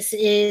that this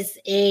is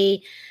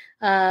a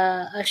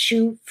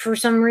shoot for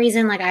some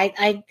reason. Like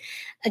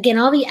again,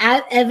 all the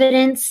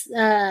evidence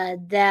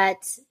that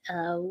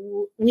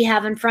we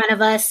have in front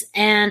of us,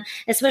 and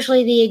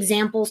especially the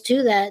examples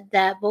too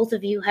that both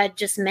of you had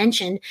just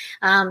mentioned.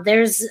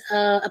 There's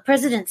a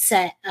precedent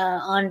set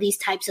on these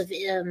types of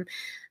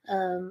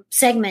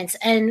segments,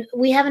 and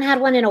we haven't had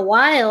one in a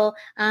while.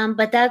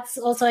 But that's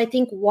also, I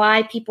think,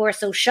 why people are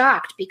so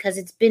shocked, because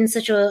it's been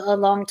such a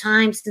long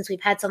time since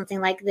we've had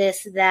something like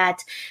this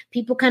that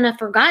people kind of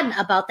forgotten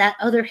about that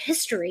other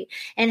history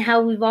and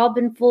how we've all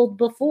been fooled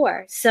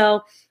before.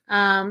 So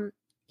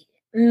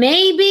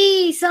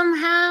maybe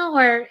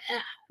somehow,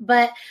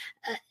 but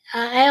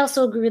I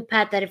also agree with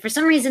Pat that if for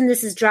some reason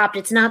this is dropped,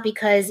 it's not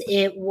because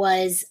it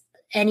was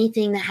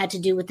anything that had to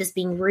do with this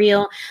being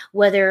real,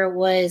 whether it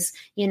was,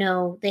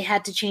 they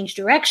had to change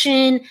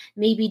direction,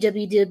 maybe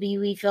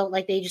WWE felt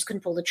like they just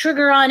couldn't pull the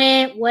trigger on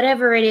it,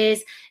 whatever it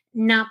is,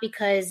 not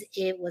because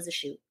it was a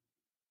shoot.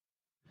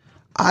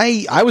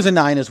 I was a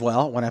 9 as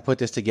well when I put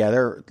this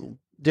together.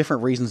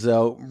 Different reasons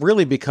though,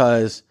 really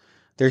because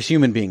there's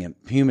human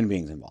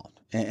beings involved.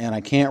 And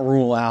I can't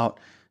rule out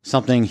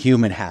something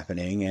human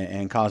happening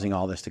and causing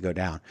all this to go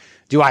down.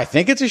 Do I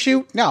think it's a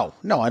shoot? No,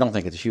 I don't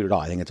think it's a shoot at all.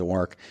 I think it's a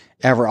work.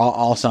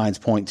 All signs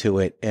point to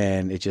it,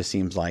 and it just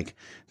seems like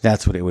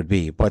that's what it would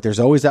be. But there's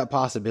always that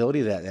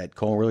possibility that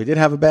Cole really did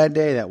have a bad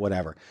day, that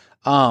whatever.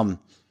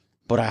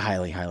 But I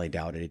highly, highly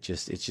doubt it.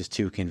 It's just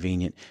too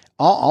convenient.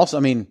 Also, I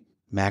mean,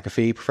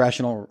 McAfee,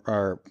 professional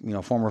or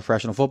former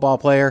professional football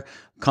player,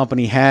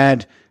 company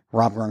had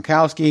Rob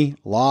Gronkowski,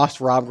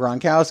 lost Rob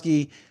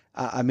Gronkowski.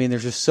 I mean,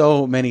 there's just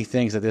so many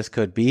things that this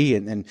could be.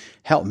 And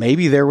hell,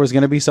 maybe there was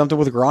going to be something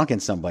with Gronk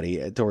and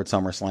somebody towards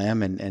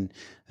SummerSlam, and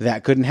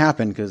that couldn't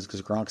happen because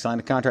Gronk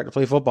signed a contract to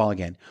play football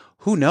again.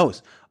 Who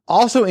knows?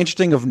 Also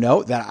interesting of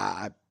note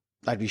that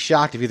I'd be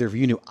shocked if either of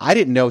you knew. I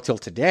didn't know till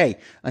today,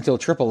 until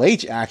Triple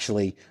H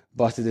actually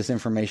busted this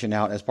information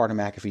out as part of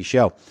McAfee's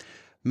show.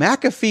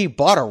 McAfee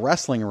bought a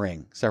wrestling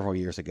ring several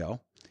years ago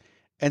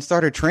and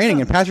started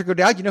training. And Patrick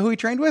O'Dowd, you know who he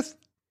trained with?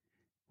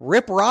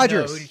 Rip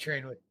Rogers. No, who he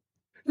trained with?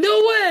 No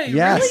way!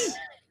 Yes. Really?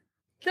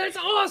 That's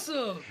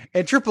awesome.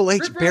 And Triple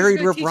H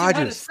buried Rip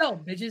Rogers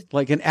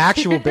like an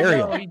actual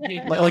burial,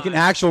 like an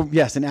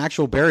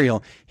actual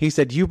burial. He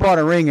said, "You bought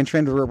a ring and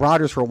trained with Rip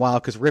Rogers for a while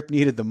because Rip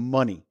needed the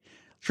money."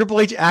 Triple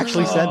H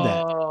actually said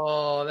that.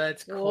 Oh,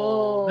 that's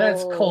cool.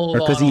 That's cold. Or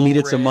because he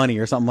needed some money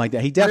or something like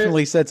that. He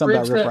definitely said something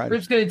about Rip Rogers.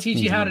 Rip's going to teach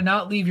you how to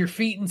not leave your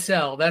feet in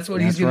cell. That's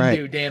what he's going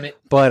to do. Damn it.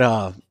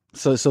 But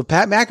so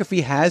Pat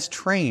McAfee has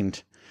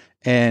trained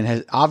and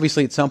has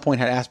obviously at some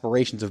point had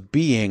aspirations of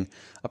being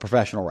a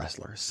professional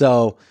wrestler.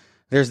 So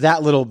there's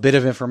that little bit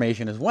of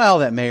information as well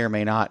that may or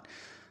may not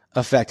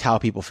affect how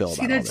people feel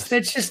about all this.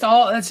 That's just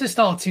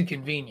all too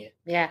convenient.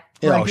 Yeah.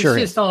 Like, sure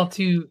it's just all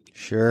too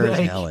as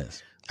hell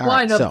is. All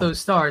line right, up those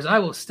stars. I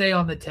will stay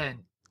on the 10.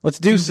 Let's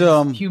do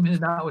some humans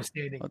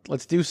notwithstanding.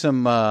 Let's do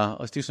some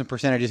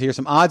percentages here.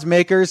 Some odds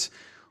makers.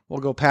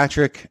 We'll go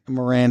Patrick,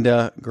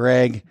 Miranda,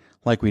 Greg,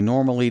 like we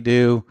normally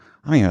do.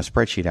 I don't even have a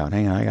spreadsheet out.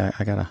 Hang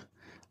on,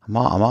 I'm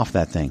off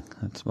that thing.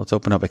 Let's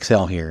open up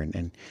Excel here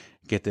and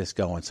get this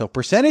going. So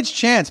percentage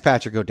chance,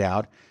 Patrick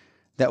O'Dowd,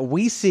 that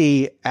we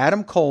see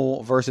Adam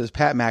Cole versus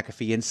Pat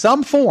McAfee in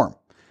some form,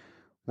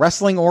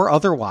 wrestling or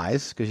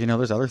otherwise, because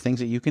there's other things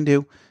that you can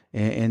do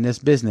in this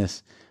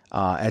business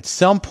at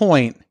some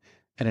point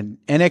at an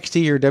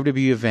NXT or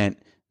WWE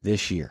event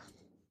this year.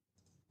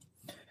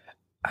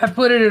 I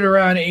put it at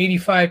around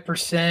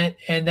 85%,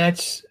 and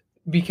that's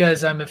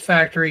because I'm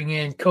factoring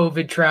in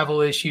COVID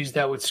travel issues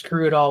that would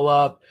screw it all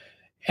up.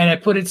 And I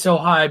put it so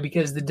high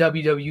because the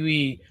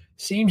WWE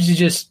seems to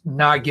just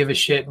not give a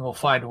shit and will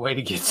find a way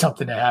to get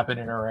something to happen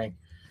in a ring.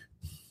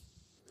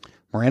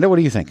 Miranda, what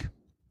do you think?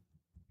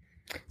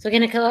 So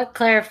going to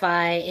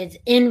clarify, it's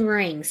in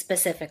ring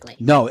specifically.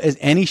 No, in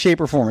any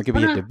shape or form. It could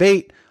be a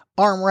debate,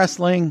 arm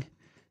wrestling,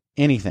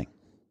 anything.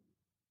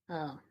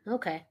 Oh,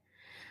 okay.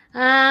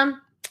 I'm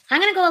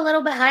going to go a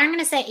little bit higher. I'm going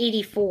to say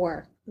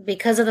 84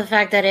 because of the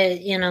fact that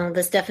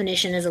this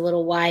definition is a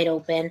little wide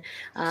open.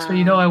 So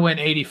I went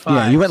 85.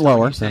 Yeah, you went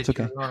lower, so that's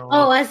okay.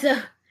 Oh, I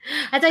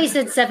thought you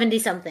said 70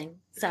 something.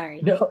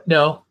 Sorry.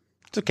 No.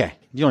 It's okay.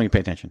 You don't need to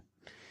pay attention.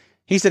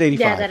 He said 85.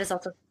 Yeah, that is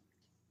also.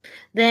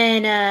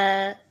 Then,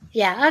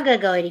 I'm going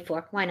to go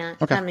 84. Why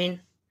not? Okay. I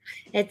mean,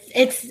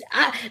 it's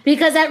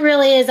because that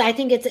really is, I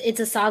think it's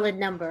a solid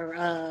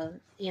number,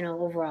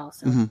 overall.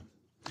 So. Mm-hmm.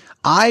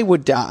 I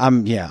would,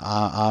 I'm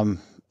going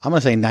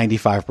to say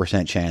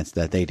 95% chance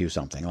that they do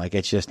something. Like,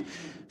 it's just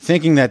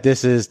thinking that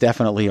this is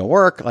definitely a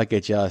work. Like,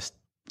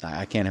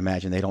 I can't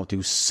imagine they don't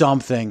do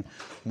something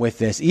with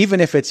this,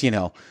 even if it's,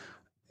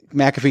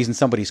 McAfee's in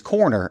somebody's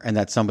corner and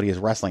that somebody is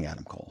wrestling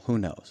Adam Cole. Who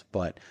knows?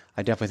 But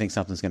I definitely think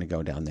something's going to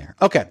go down there.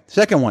 Okay.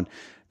 Second one.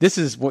 This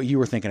is what you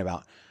were thinking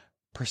about.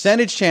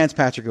 Percentage chance,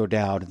 Patrick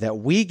O'Dowd, that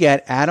we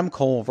get Adam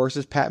Cole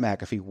versus Pat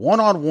McAfee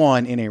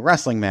one-on-one in a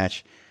wrestling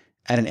match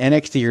at an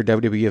NXT or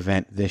WWE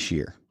event this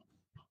year.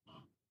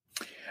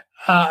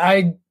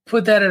 I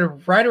put that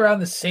at right around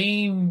the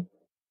same.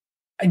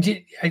 I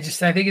think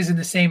it's in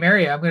the same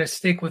area. I'm going to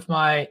stick with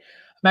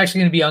I'm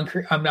actually going to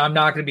be I'm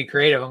not going to be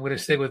creative. I'm going to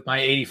stick with my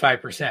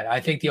 85%. I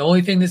think the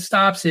only thing that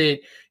stops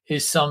it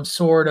is some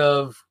sort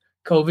of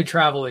COVID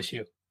travel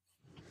issue.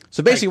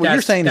 So basically, what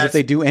you're saying is if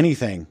they do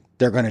anything,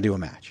 they're going to do a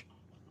match.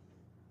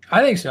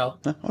 I think so.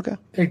 Okay.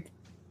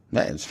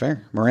 That is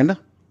fair. Miranda?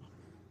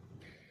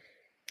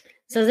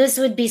 So this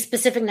would be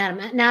specific,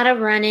 not a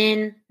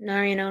run-in,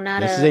 nor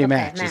not this a. This is a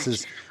match. This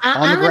is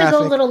I'm going to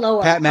go a little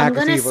lower. Pat McAfee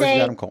versus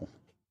Adam Cole.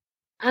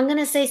 I'm going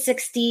to say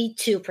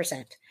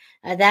 62%.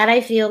 That I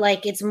feel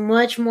like it's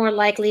much more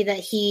likely that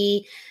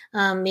he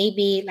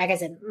maybe, like I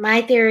said,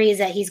 my theory is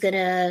that he's going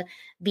to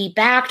be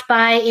backed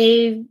by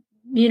a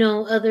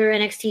other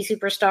NXT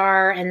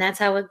superstar, and that's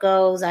how it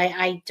goes.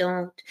 I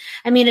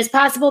mean, it's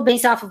possible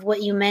based off of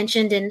what you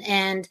mentioned,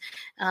 and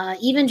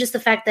even just the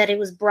fact that it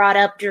was brought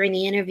up during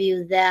the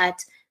interview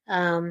that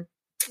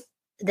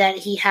that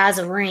he has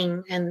a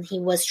ring and he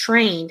was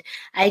trained.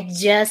 I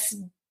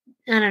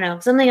don't know,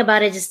 something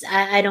about it. Just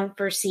I don't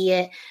foresee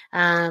it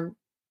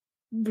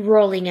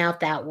rolling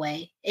out that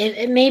way.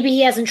 Maybe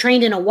he hasn't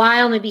trained in a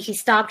while. Maybe he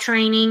stopped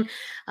training.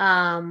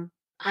 That's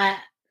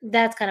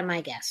kind of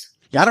my guess.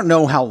 Yeah, I don't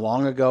know how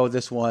long ago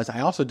this was.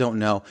 I also don't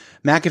know.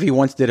 McAfee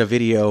once did a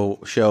video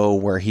show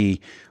where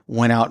he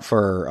went out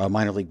for a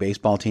minor league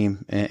baseball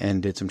team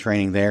and did some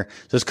training there.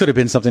 So this could have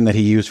been something that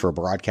he used for a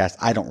broadcast.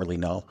 I don't really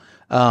know.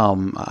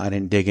 I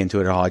didn't dig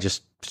into it at all. I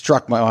just I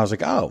was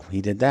like, oh,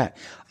 he did that.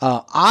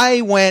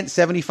 I went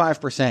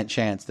 75%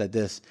 chance that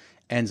this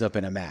ends up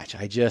in a match.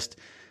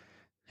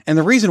 And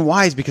the reason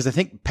why is because I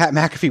think Pat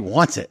McAfee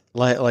wants it.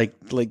 Like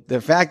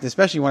the fact,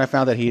 especially when I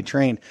found that he had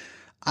trained,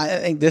 I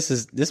think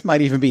this might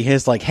even be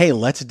his, like, hey,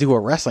 let's do a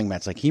wrestling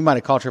match. Like, he might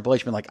have called Triple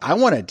H and been like, I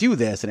want to do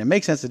this. And it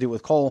makes sense to do it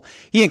with Cole.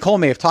 He and Cole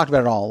may have talked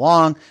about it all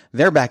along.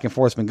 Their back and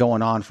forth has been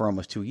going on for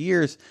almost 2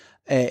 years.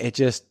 It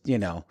just,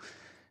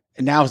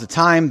 now's the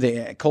time.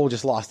 Cole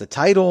just lost the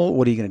title.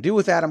 What are you going to do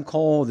with Adam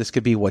Cole? This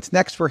could be what's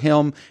next for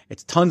him.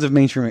 It's tons of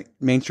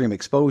mainstream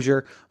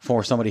exposure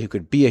for somebody who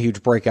could be a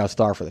huge breakout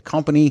star for the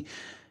company.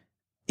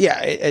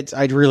 Yeah,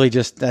 I'd really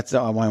that's why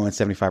I went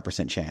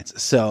 75% chance.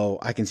 So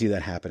I can see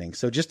that happening.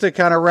 So just to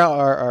kind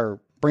of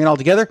bring it all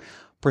together,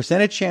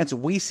 percentage chance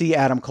we see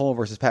Adam Cole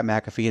versus Pat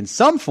McAfee in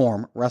some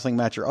form, wrestling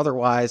match or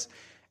otherwise,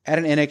 at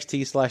an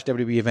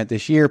NXT/WWE event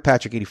this year.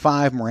 Patrick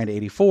 85, Miranda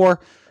 84,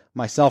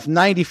 myself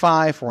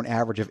 95 for an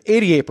average of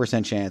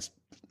 88% chance.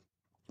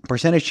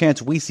 Percentage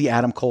chance we see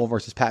Adam Cole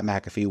versus Pat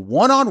McAfee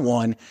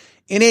one-on-one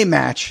in a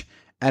match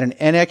at an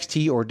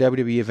NXT or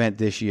WWE event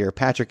this year.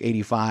 Patrick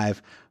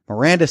 85,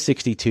 Miranda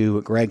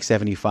 62, Greg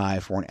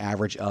 75 for an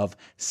average of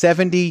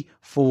 74%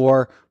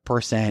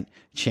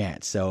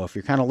 chance. So if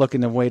you're kind of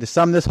looking at a way to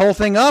sum this whole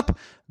thing up,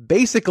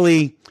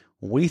 basically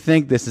we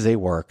think this is a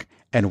work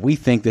and we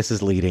think this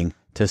is leading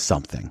to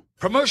something.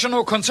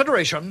 Promotional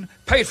consideration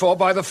paid for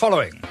by the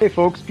following. Hey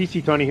folks,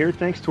 PC Tony here.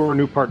 Thanks to our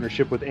new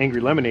partnership with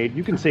Angry Lemonade,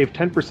 you can save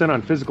 10%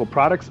 on physical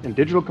products and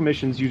digital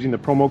commissions using the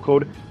promo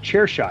code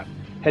ChairShot.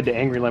 Head to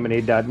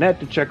angrylemonade.net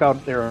to check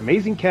out their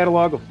amazing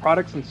catalog of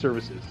products and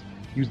services.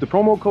 Use the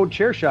promo code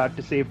ChairShot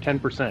to save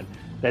 10%.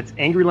 That's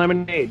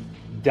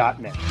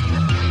angrylemonade.net.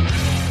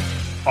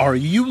 Are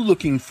you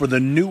looking for the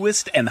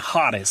newest and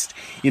hottest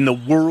in the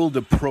world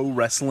of pro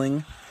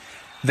wrestling?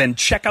 Then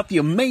check out the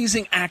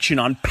amazing action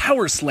on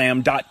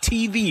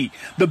Powerslam.tv,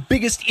 the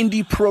biggest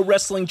indie pro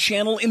wrestling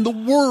channel in the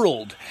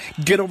world.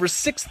 Get over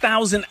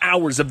 6,000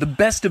 hours of the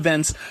best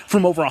events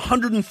from over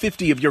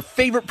 150 of your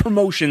favorite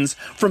promotions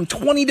from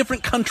 20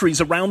 different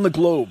countries around the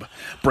globe.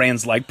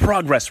 Brands like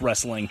Progress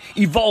Wrestling,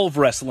 Evolve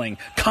Wrestling,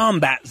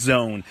 Combat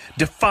Zone,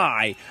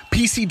 Defy,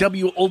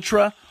 PCW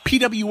Ultra,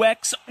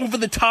 PWX, Over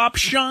the Top,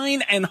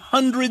 Shine, and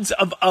hundreds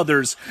of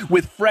others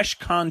with fresh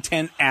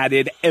content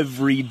added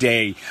every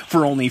day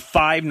for only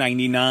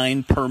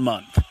 $5.99 per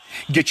month.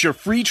 Get your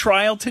free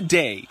trial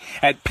today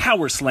at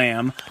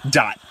Powerslam.tv.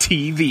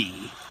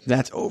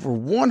 That's over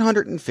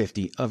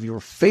 150 of your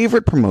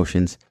favorite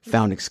promotions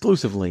found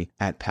exclusively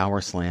at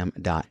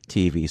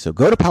Powerslam.tv. So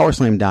go to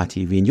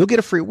Powerslam.tv and you'll get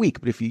a free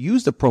week. But if you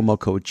use the promo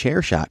code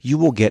ChairShot, you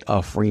will get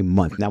a free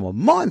month. Now, a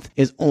month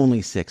is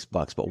only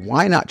 $6, but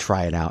why not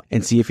try it out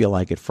and see if you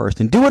like it first?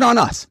 And do it on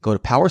us. Go to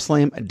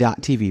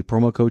Powerslam.tv,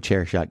 promo code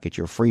ChairShot, get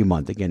your free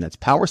month. Again, that's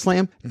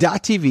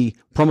Powerslam.tv,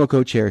 promo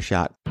code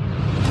ChairShot.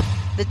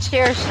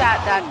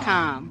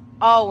 TheChairShot.com.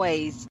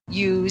 Always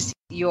use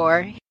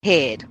your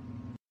head.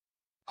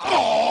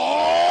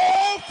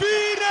 Oh,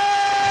 Phoenix!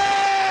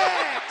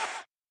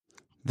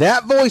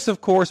 That voice,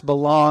 of course,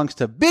 belongs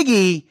to Big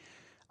E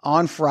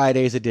on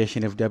Friday's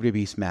edition of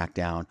WWE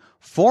SmackDown.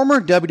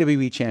 Former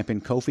WWE champion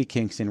Kofi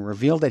Kingston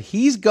revealed that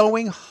he's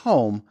going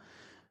home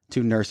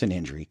to nurse an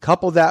injury.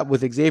 Couple that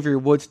with Xavier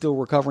Woods still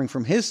recovering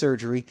from his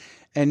surgery,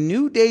 and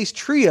New Day's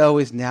trio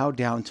is now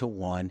down to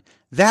one.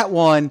 That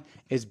one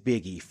is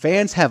Big E.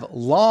 Fans have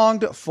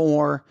longed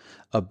for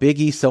a Big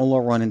E solo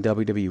run in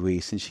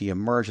WWE since she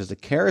emerged as a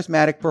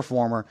charismatic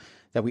performer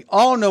that we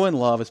all know and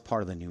love as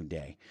part of the New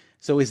Day.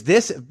 So is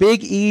this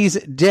Big E's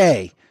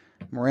day?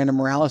 Miranda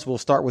Morales, we'll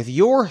start with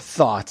your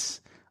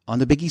thoughts on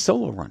the Big E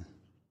solo run.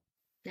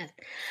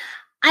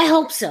 I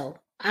hope so.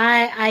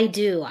 I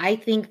do. I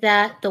think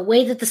that the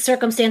way that the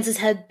circumstances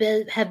have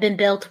been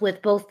built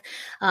with both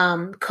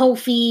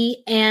Kofi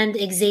and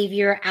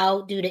Xavier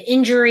out due to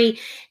injury,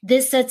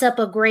 this sets up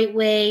a great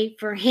way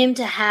for him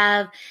to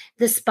have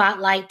the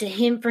spotlight,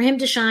 for him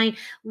to shine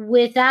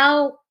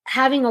without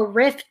having a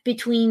rift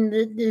between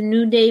the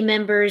New Day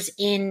members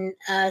in,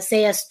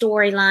 say, a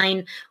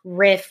storyline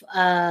riff,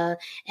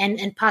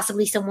 and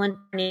possibly someone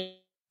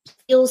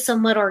feels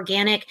somewhat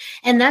organic.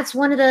 And that's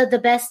one of the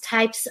best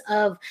types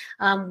of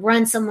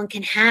run someone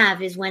can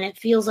have, is when it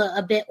feels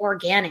a bit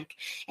organic.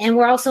 And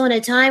we're also in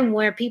a time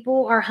where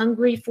people are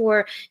hungry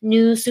for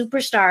new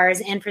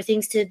superstars and for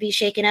things to be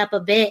shaken up a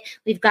bit.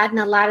 We've gotten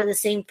a lot of the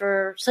same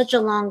for such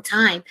a long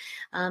time.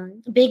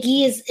 Big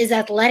E is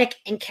athletic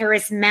and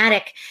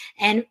charismatic,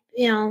 and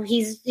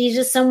he's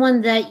just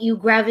someone that you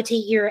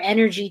gravitate your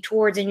energy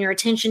towards and your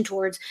attention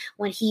towards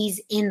when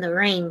he's in the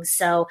ring.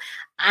 So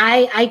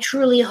I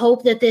truly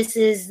hope that this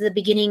is the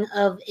beginning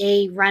of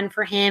a run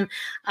for him.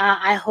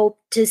 I hope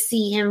to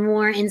see him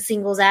more in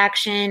singles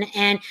action,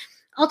 and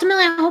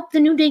ultimately I hope the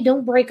New Day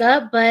don't break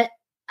up, but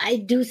I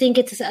do think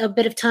it's a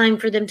bit of time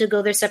for them to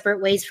go their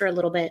separate ways for a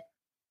little bit.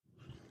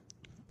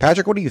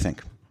 Patrick, what do you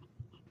think?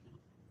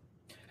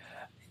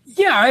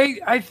 Yeah,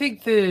 I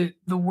think the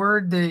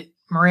word that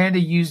Miranda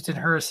used in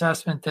her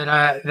assessment that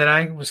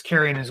I was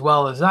carrying as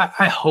well is I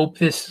hope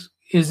this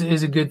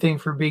is a good thing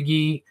for Big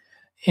E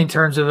in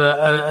terms of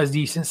a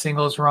decent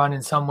singles run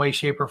in some way,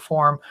 shape, or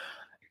form.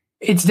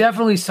 It's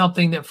definitely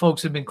something that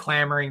folks have been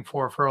clamoring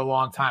for a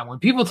long time. When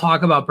people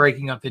talk about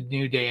breaking up the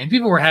New Day, and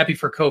people were happy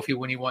for Kofi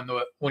when he won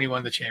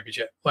the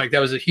championship, like that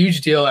was a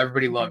huge deal.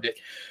 Everybody loved it.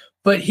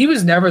 But he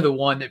was never the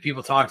one that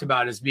people talked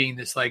about as being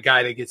this like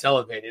guy that gets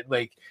elevated.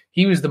 Like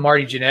he was the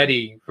Marty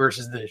Jannetty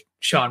versus the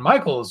Shawn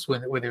Michaels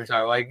when they were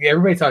talking. Like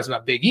everybody talks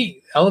about Big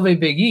E, elevate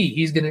Big E.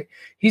 He's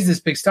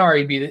this big star.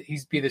 He'd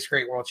be this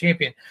great world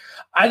champion.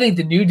 I think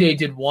the New Day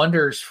did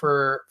wonders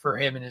for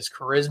him and his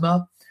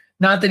charisma.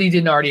 Not that he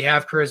didn't already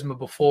have charisma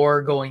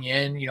before going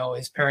in,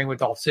 his pairing with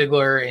Dolph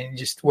Ziggler and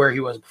just where he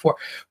was before,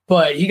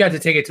 but he got to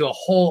take it to a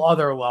whole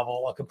other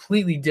level, a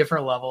completely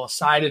different level, a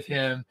side of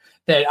him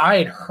that I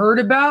had heard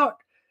about,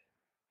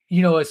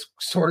 as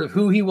sort of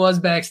who he was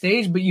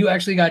backstage, but you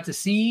actually got to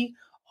see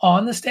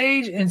on the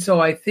stage. And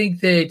so I think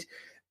that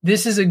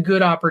this is a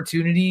good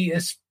opportunity,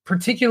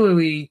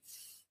 particularly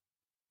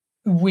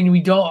when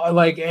we don't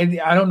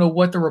I don't know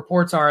what the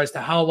reports are as to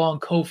how long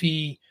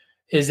Kofi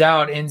is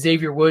out, and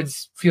Xavier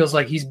Woods feels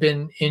like he's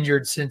been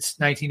injured since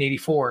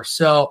 1984.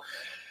 So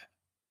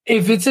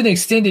if it's an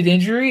extended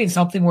injury and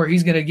something where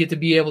he's going to get to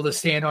be able to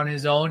stand on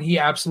his own, he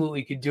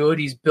absolutely could do it.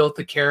 He's built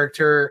the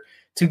character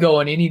to go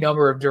in any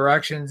number of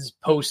directions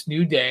post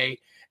New Day,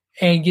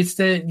 and gets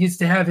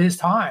to have his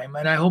time.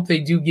 And I hope they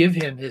do give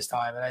him his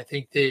time. And I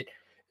think that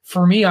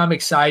for me, I'm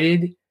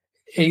excited.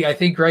 I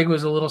think Greg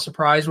was a little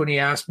surprised when he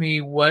asked me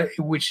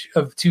which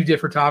of two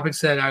different topics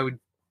that I would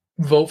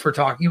vote for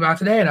talking about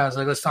today. And I was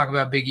like, let's talk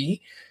about Big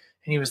E.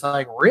 And he was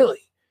like, really?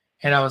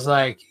 And I was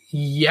like,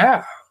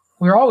 yeah,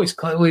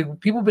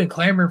 people have been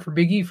clamoring for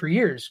Big E for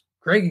years,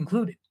 Greg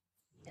included.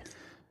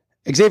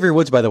 Xavier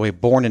Woods, by the way,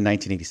 born in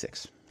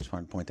 1986. Just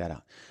wanted to point that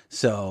out.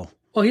 So,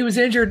 well, he was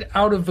injured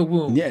out of the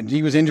womb. Yeah,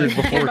 he was injured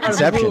before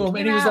conception. And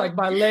he was like,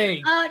 my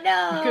leg. Oh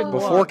no!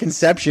 Before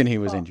conception, he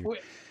was injured.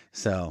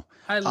 So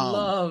I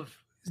love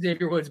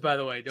Xavier Woods, by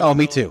the way.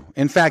 Me too.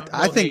 In fact,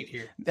 I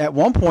think at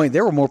one point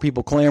there were more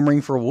people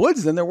clamoring for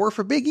Woods than there were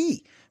for Big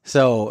E.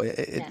 So,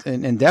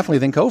 and definitely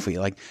than Kofi.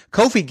 Like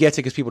Kofi gets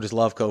it because people just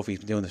love Kofi. He's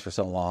been doing this for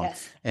so long,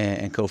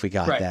 and Kofi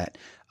got that.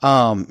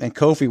 And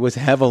Kofi was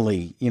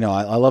heavily,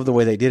 I love the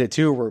way they did it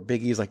too, where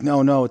Big E's like,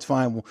 no, it's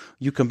fine.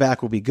 You come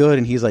back, we'll be good.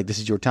 And he's like, this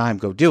is your time.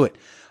 Go do it.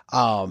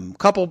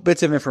 Couple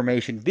bits of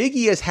information. Big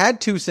E has had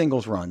 2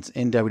 singles runs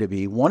in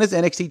WWE. One is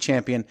NXT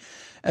champion.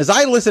 As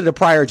I listed a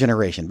prior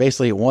generation,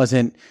 basically it was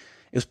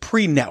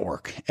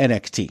pre-network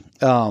NXT.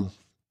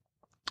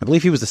 I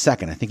believe he was the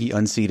second. I think he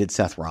unseated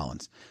Seth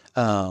Rollins.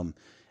 And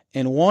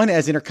one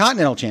as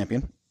Intercontinental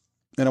champion.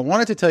 And I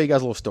wanted to tell you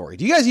guys a little story.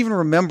 Do you guys even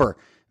remember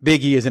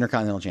Big E as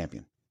Intercontinental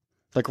champion?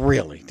 Like,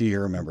 really? Do you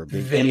remember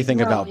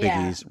anything about Big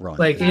E's run?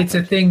 Like, it's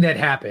a thing that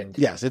happened.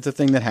 Yes, it's a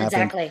thing that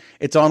happened. Exactly.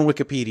 It's on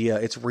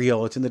Wikipedia. It's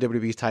real. It's in the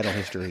WWE's title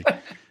history.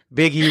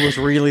 Big E was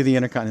really the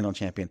Intercontinental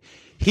champion.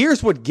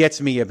 Here's what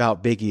gets me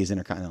about Big E as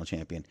Intercontinental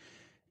champion.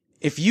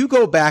 If you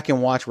go back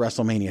and watch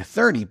WrestleMania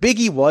 30, Big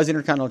E was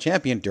Intercontinental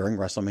champion during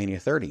WrestleMania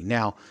 30.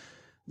 Now,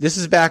 this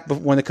is back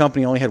when the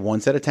company only had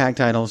one set of tag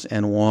titles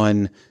and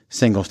one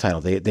singles title.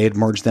 They had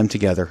merged them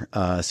together.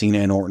 Cena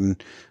and Orton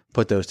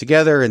put those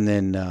together, and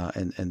then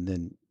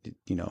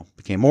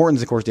became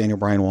Orton's. Of course, Daniel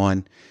Bryan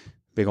won.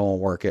 Big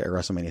old work at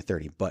WrestleMania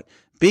 30. But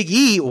Big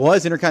E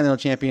was Intercontinental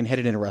champion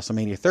headed into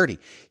WrestleMania 30.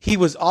 He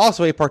was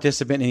also a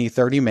participant in the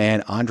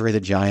 30-man Andre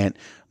the Giant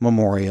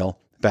Memorial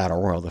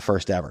Battle Royal, the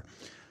first ever.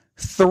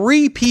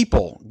 3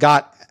 people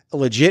got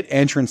legit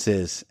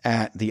entrances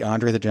at the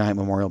Andre the Giant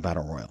Memorial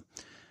Battle Royal.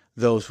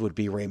 Those would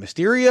be Rey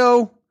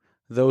Mysterio,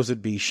 those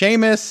would be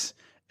Sheamus,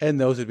 and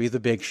those would be the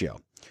Big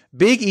Show.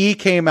 Big E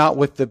came out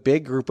with the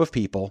big group of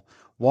people,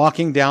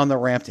 walking down the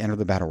ramp to enter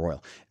the Battle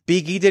Royal.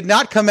 Big E did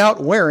not come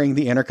out wearing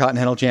the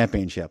Intercontinental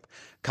Championship.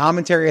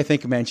 Commentary, I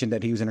think, mentioned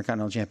that he was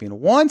Intercontinental Champion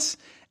once,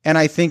 and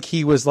I think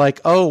he was like,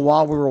 oh,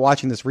 while we were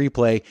watching this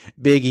replay,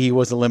 Big E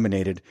was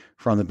eliminated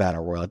from the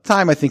Battle Royal. At the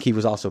time, I think he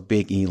was also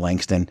Big E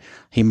Langston.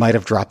 He might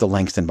have dropped the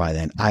Langston by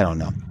then. I don't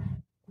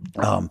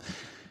know.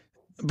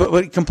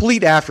 But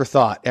complete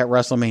afterthought at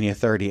WrestleMania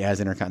 30 as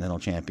Intercontinental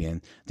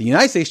Champion. The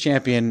United States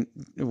Champion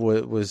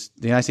was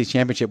the United States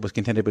Championship was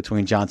contended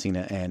between John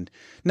Cena and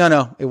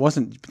no, it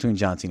wasn't between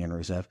John Cena and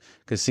Rusev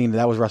because Cena,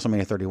 that was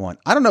WrestleMania 31.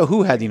 I don't know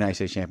who had the United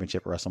States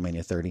Championship at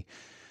WrestleMania 30.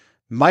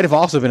 Might have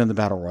also been in the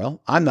Battle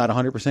Royal. I'm not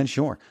 100%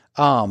 sure.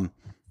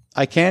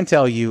 I can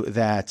tell you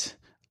that,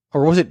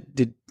 or was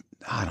it?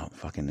 I don't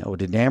fucking know.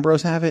 Did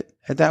Ambrose have it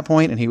at that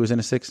point? And he was in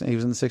the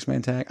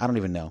 6-man tag. I don't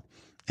even know.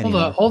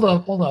 Anymore. Hold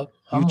up.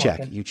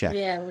 You check.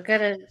 Yeah, we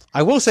gotta.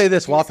 I will say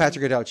this while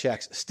Patrick Goodell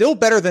checks. Still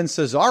better than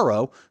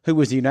Cesaro, who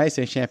was the United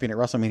States Champion at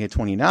WrestleMania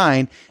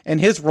 29, and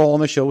his role on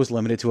the show was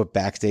limited to a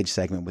backstage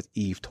segment with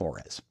Eve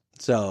Torres.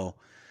 So,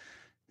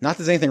 not that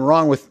there's anything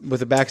wrong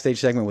with a backstage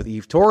segment with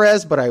Eve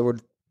Torres, but I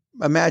would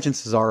imagine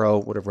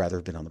Cesaro would have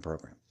rather been on the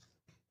program.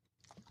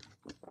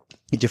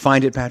 Did you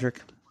find it,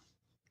 Patrick?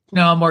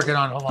 No, I'm working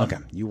on it. Hold on.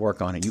 Okay, you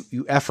work on it.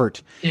 You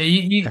effort. Yeah,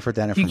 you effort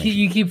that information.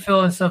 You keep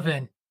filling stuff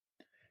in.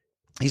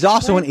 He's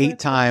also an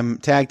 8-time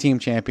tag team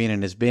champion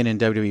and has been in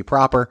WWE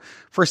proper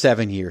for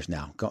 7 years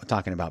now.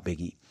 Talking about Big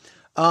E.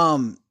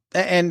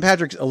 And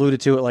Patrick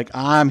alluded to it, like,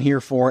 I'm here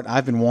for it.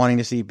 I've been wanting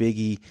to see Big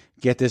E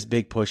get this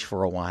big push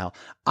for a while.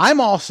 I'm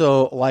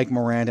also like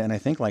Miranda, and I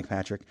think like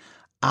Patrick,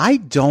 I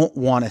don't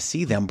want to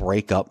see them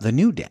break up the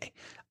New Day.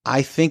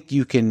 I think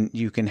you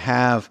can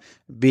have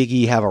Big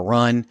E have a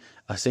run,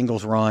 a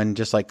singles run,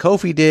 just like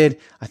Kofi did.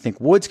 I think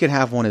Woods could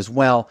have one as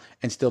well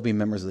and still be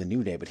members of the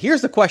New Day. But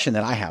here's the question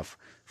that I have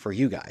for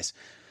you guys.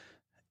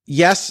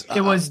 Yes.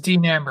 It was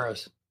Dean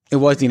Ambrose. It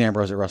was Dean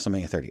Ambrose at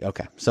WrestleMania 30.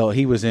 Okay. So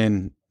he was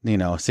in, a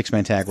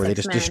 6-man tag where they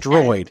just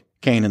destroyed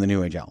Kane and the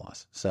New Age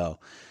Outlaws. So,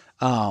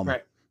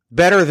 right.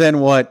 Better than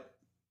what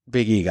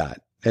Big E got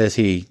as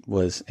he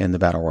was in the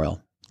Battle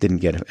Royal. Didn't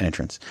get an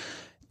entrance.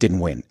 Didn't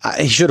win.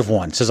 He should have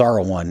won.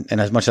 Cesaro won. And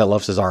as much as I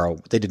love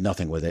Cesaro, they did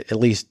nothing with it. At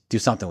least do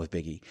something with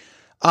Big E.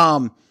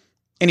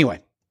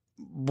 Anyway,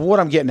 what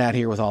I'm getting at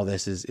here with all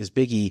this is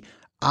Big E.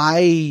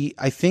 I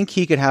think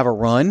he could have a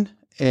run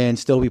and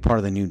still be part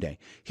of the New Day.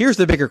 Here's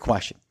the bigger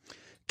question.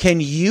 Can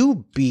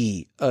you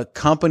be a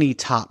company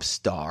top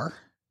star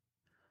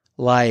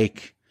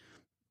like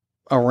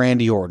a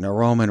Randy Orton, a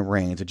Roman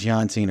Reigns, a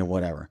John Cena,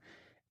 whatever,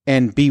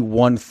 and be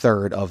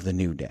 1/3 of the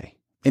New Day?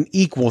 An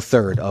equal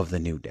third of the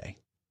New Day?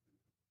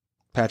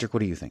 Patrick,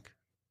 what do you think?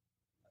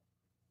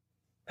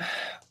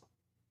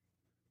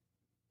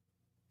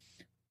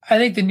 I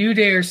think the New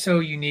Day are so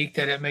unique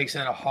that it makes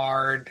it a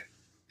harder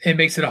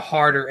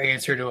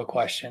answer to a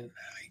question.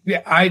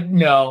 Yeah, I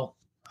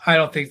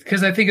don't think,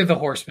 because I think of the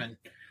Horsemen,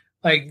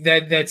 like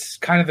that's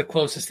kind of the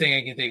closest thing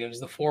I can think of is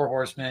the 4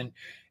 Horsemen.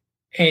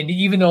 And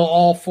even though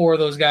all 4 of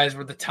those guys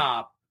were the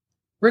top,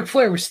 Ric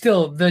Flair was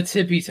still the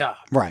tippy top,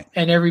 right?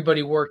 And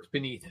everybody worked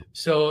beneath him.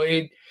 So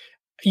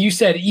you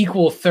said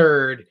equal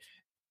third,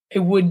 it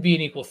wouldn't be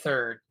an equal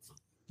third.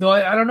 Though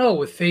I don't know,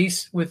 with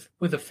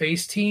a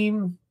face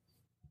team,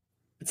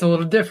 it's a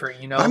little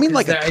different, I mean,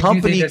 like a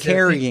company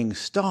carrying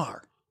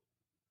star.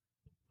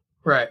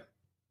 Right.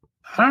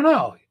 I don't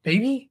know.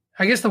 Maybe.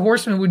 I guess the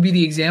Horseman would be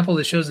the example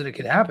that shows that it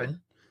could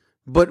happen.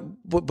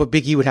 But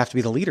Big E would have to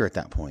be the leader at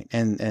that point,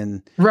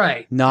 and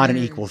right, not an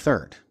equal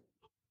third.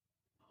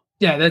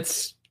 Yeah,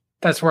 that's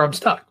where I'm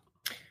stuck.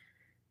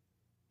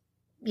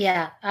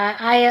 Yeah,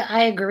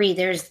 I agree.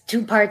 There's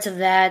 2 parts of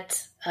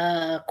that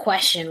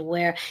question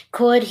where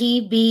could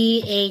he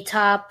be a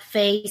top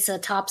face, a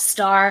top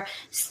star,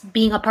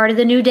 being a part of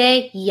the New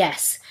Day?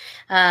 Yes.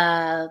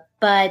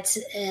 But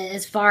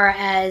as far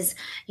as,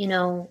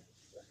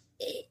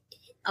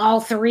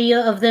 all 3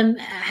 of them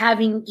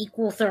having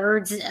equal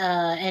thirds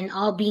and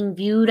all being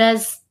viewed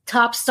as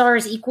top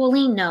stars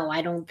equally, no,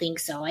 I don't think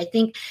so. I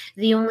think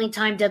the only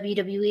time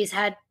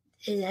WWE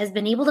has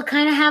been able to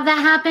kind of have that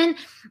happen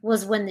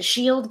was when the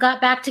Shield got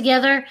back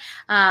together.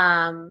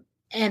 And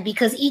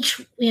because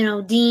each,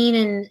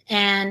 Dean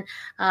and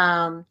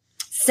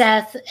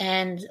Seth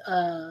and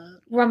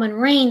Roman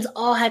Reigns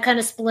all had kind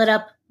of split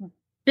up,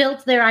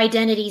 built their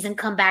identities and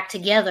come back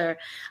together.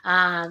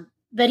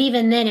 But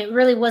even then, it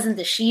really wasn't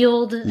the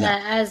Shield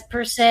as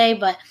per se.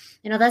 But,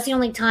 that's the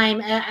only time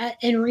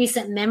in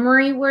recent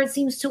memory where it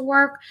seems to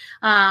work.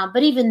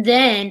 But even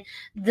then,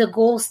 the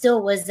goal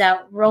still was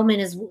that Roman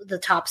is the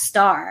top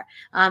star.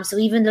 So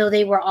even though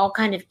they were all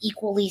kind of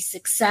equally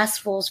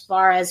successful as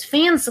far as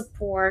fan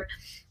support,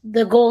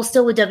 the goal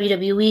still with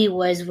WWE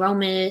was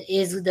Roman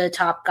is the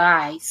top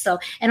guy. So,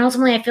 and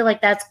ultimately, I feel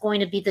like that's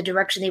going to be the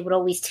direction they would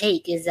always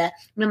take, is that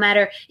no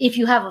matter if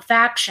you have a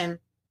faction,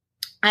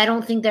 I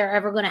don't think they're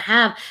ever going to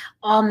have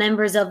all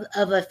members of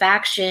a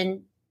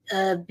faction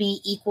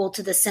be equal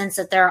to the sense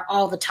that they're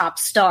all the top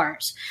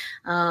stars.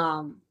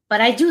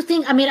 But I do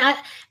think,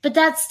 but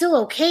that's still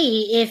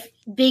okay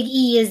Big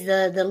E is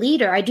the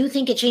leader, I do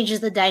think it changes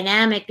the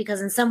dynamic,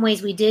 because in some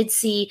ways we did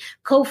see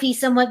Kofi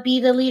somewhat be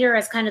the leader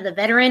as kind of the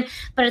veteran,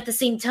 but at the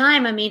same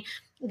time, I mean,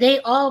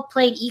 they all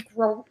played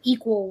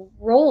equal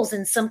roles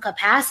in some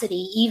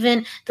capacity.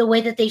 Even the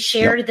way that they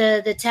shared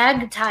the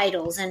tag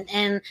titles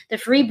and the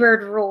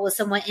Freebird rule was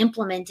somewhat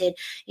implemented.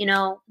 You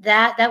know,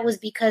 that was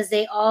because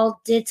they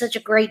all did such a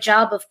great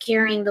job of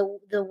carrying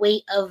the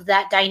weight of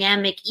that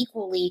dynamic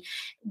equally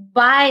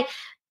by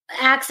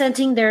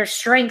accenting their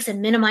strengths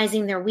and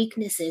minimizing their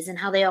weaknesses, and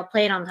how they all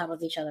played on top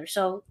of each other.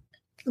 So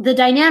the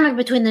dynamic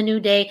between the New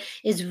Day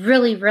is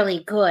really,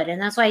 really good.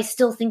 And that's why I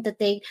still think that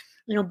they,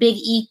 you know, Big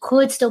E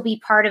could still be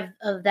part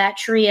of that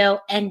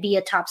trio and be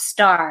a top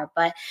star.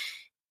 But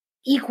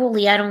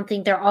equally, I don't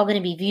think they're all going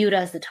to be viewed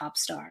as the top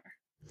star.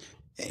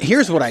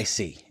 Here's what I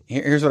see.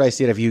 Here's what I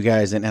see out of you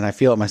guys, and I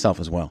feel it myself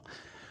as well.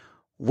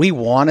 We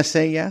want to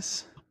say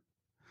yes,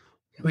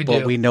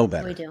 but we know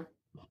better. We do.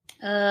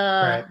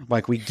 Right.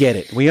 Like, we get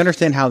it. We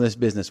understand how this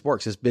business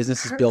works. This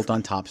business is built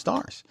on top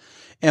stars.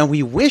 And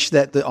we wish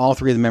that all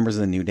three of the members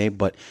of the New Day,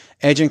 but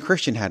Edge and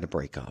Christian had to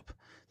break up.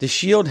 The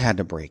Shield had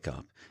to break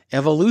up.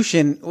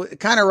 Evolution,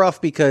 kind of rough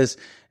because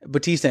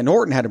Batista and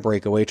Orton had to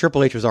break away.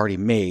 Triple H was already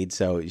made,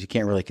 so you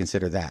can't really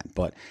consider that.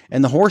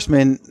 And the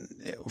Horsemen,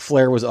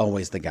 Flair was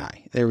always the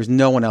guy. There was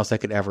no one else that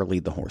could ever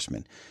lead the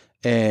Horsemen.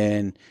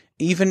 And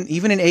even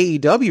in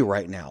AEW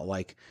right now,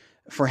 like,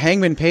 for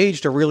Hangman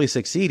Page to really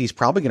succeed, he's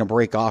probably going to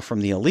break off from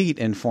the Elite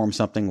and form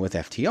something with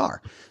FTR.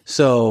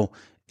 So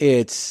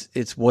it's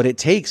what it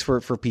takes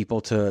for people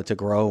to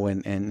grow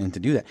and to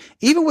do that.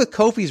 Even with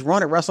Kofi's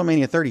run at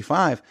WrestleMania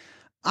 35,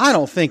 I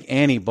don't think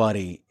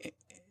anybody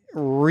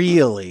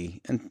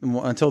really,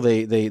 until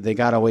they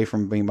got away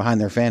from being behind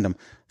their fandom,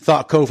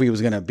 thought Kofi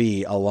was going to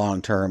be a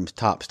long-term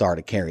top star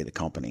to carry the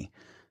company,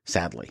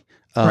 sadly.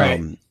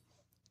 Right.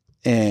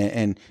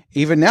 And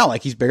even now,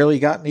 like, he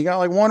got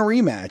like one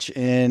rematch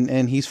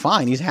and he's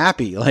fine. He's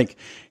happy. Like,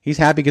 he's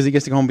happy because he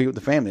gets to go home and be with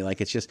the family.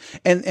 Like, it's just,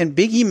 and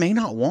Big E may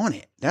not want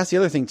it. That's the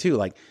other thing too.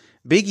 Like,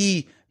 Big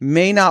E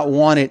may not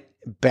want it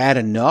bad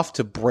enough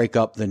to break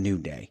up the New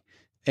Day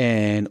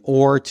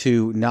or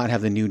to not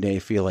have the New Day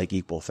feel like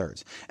equal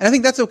thirds. And I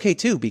think that's okay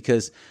too,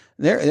 because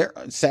there,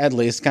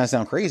 sadly, it's kind of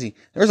sound crazy.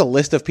 There's a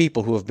list of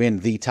people who have been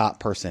the top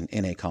person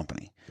in a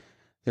company.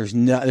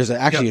 There's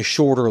actually a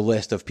shorter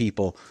list of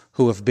people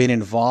who have been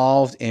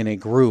involved in a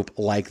group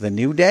like the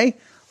New Day,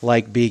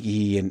 like Big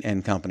E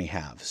and company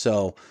have.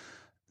 So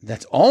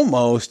that's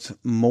almost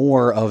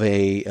more of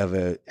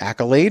a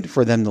accolade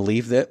for them to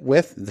leave that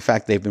with, the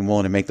fact they've been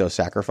willing to make those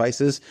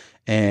sacrifices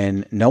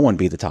and no one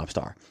be the top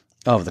star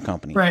of the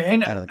company. Right.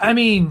 And I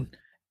mean,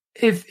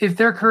 if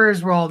their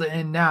careers were all to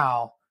end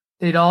now,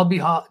 they'd all be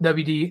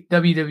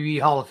WWE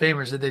Hall of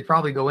Famers, that they'd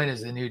probably go in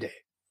as the New Day.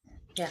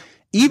 Yeah.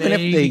 Even if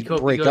they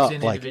break up,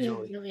 like, the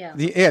only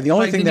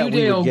thing the that New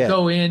Day we would get,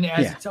 go in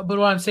as, but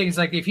what I'm saying is,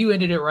 like, if you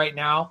ended it right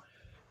now,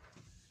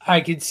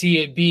 I could see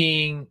it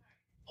being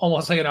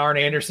almost like an Arn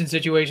Anderson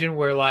situation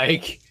where,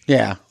 like,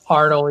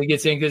 Arn only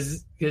gets in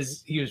because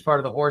he was part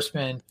of the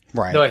Horsemen.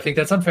 Right. Though I think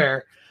that's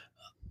unfair.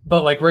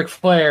 But, like, Ric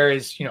Flair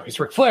is, he's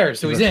Ric Flair,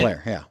 so he's in.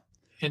 Flair, yeah.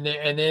 And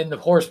then the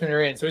Horsemen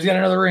are in, so he's got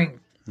another ring.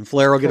 And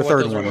Flair will get a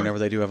third one whenever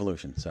they do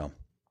Evolution. So,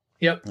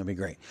 yep, that'd be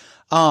great.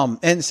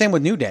 And same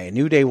with New Day.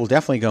 New Day will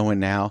definitely go in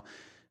now.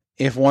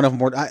 If one of them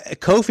were,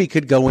 Kofi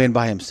could go in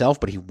by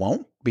himself, but he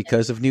won't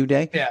because of New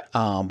Day. Yeah.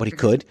 But he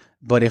could.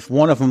 But if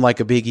one of them,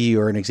 like a Big E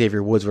or an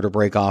Xavier Woods, were to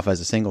break off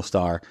as a single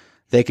star,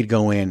 they could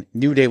go in.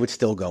 New Day would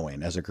still go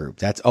in as a group.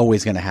 That's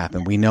always going to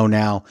happen. We know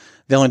now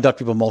they'll induct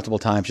people multiple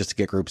times just to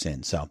get groups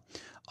in. So,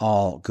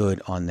 all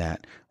good on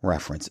that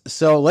reference.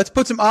 So let's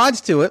put some odds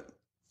to it.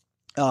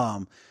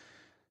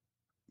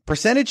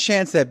 Percentage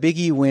chance that Big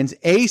E wins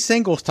a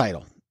singles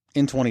title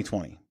in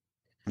 2020.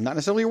 Not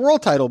necessarily a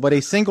world title, but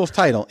a singles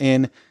title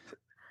in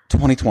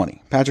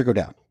 2020. Patrick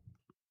O'Dowd.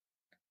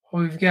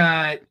 We've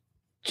got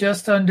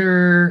just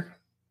under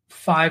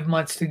 5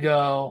 months to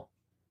go,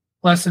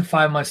 less than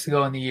 5 months to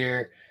go in the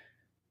year.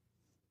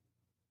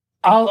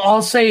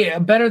 I'll say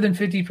better than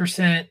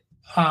 50%,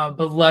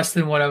 but less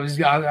than what I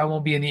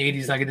won't be in the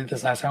 80s like I did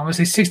this last time. I'm going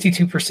to say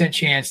 62%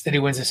 chance that he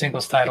wins a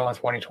singles title in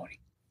 2020.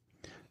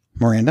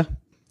 Miranda?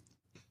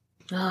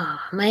 Oh,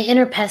 my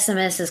inner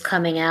pessimist is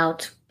coming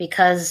out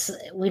because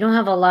we don't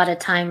have a lot of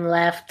time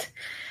left.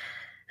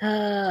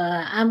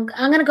 I'm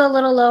going to go a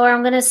little lower.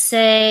 I'm going to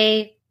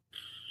say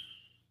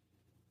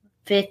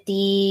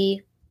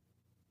 57%.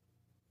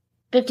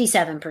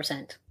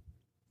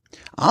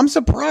 I'm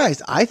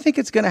surprised. I think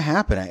it's going to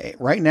happen.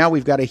 Right now,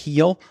 we've got a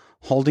heel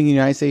holding the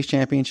United States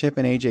Championship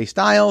in AJ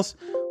Styles.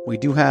 We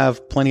do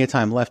have plenty of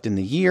time left in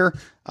the year.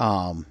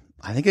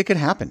 I think it could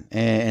happen.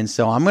 And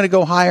so I'm going to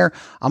go higher.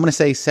 I'm going to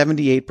say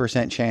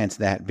 78% chance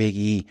that Big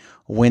E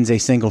wins a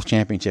singles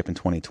championship in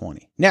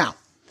 2020. Now,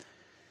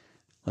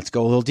 let's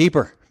go a little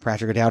deeper.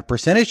 Patrick O'Dowd,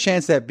 percentage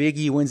chance that Big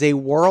E wins a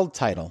world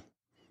title,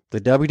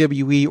 the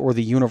WWE or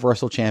the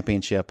Universal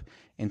Championship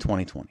in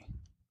 2020.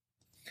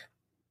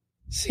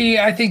 See,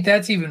 I think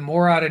that's even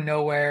more out of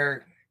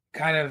nowhere,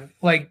 kind of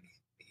like,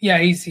 yeah,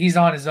 he's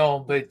on his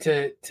own, but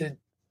to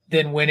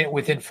then win it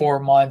within 4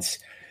 months.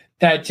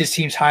 That just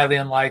seems highly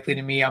unlikely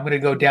to me. I'm going to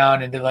go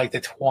down into like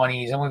the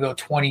 20s. I'm going to go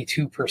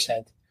 22%.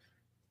 I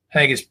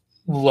think it's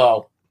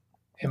low,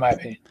 in my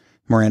opinion.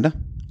 Miranda?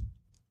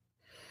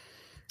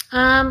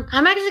 I'm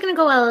actually going to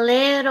go a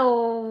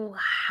little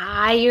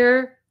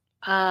higher,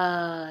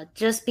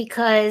 just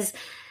because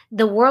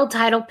the world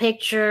title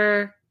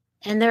picture,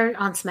 and they're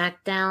on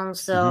SmackDown,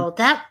 so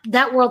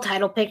that world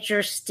title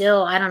picture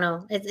still, I don't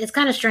know. It's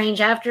kind of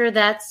strange. After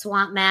that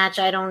Swamp match,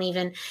 I don't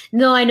even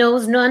know. I know it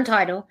was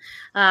non-title,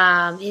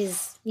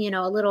 is,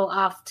 a little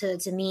off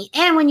to me.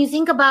 And when you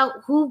think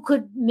about who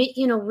could,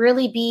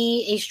 really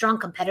be a strong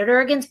competitor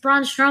against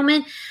Braun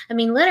Strowman, I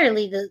mean,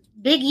 literally, the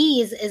Big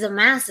E is a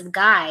massive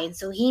guy, and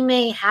so he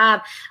may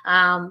have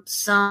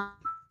some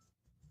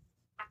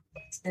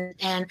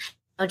and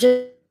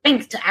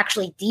just to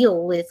actually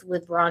deal with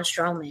Braun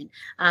Strowman.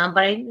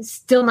 But I'm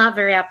still not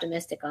very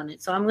optimistic on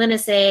it. So I'm going to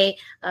say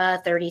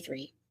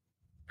 33%.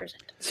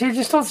 See, I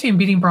just don't see him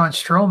beating Braun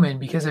Strowman,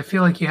 because I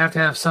feel like you have to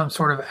have some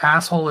sort of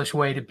asshole-ish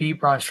way to beat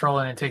Braun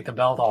Strowman and take the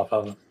belt off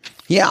of him.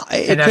 Yeah,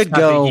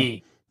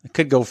 it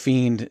could go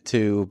Fiend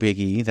to Big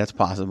E. That's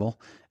possible,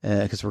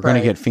 because we're going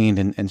to get Fiend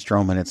and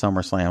Strowman at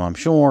SummerSlam, I'm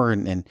sure.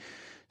 And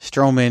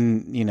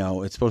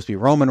Strowman, it's supposed to be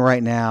Roman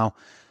right now.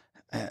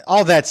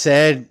 All that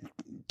said,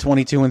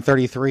 22 and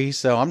 33,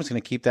 so I'm just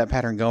going to keep that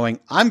pattern going.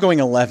 I'm going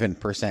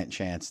 11%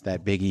 chance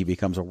that Big E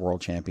becomes a world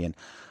champion.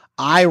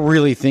 I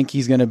really think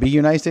he's going to be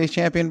United States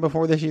champion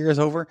before this year is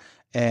over,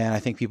 and I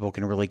think people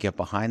can really get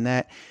behind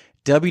that.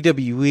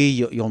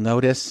 WWE, you'll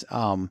notice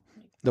the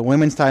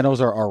women's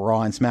titles are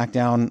Raw and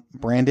SmackDown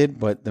branded,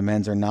 but the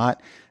men's are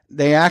not.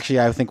 They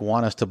actually, I think,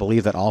 want us to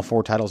believe that all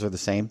 4 titles are the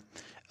same.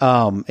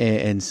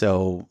 And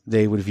so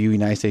they would view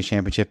United States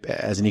Championship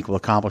as an equal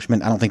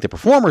accomplishment. I don't think the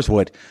performers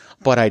would,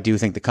 but I do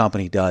think the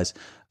company does.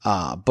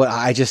 But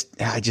I just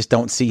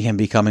don't see him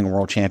becoming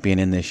world champion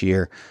in this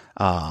year.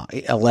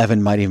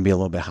 11 might even be a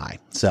little bit high.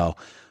 So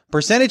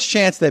percentage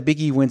chance that Big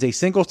E wins a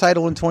singles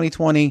title in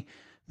 2020.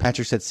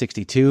 Patrick said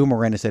 62.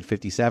 Miranda said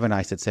 57.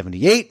 I said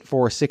 78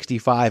 for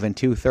 65 and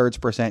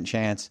 2/3%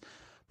 chance.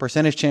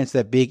 Percentage chance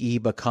that Big E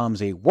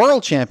becomes a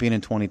world champion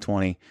in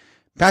 2020.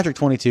 Patrick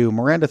 22,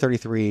 Miranda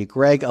 33,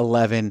 Greg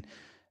 11,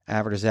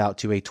 averages out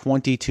to a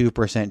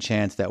 22%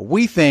 chance that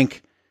we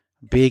think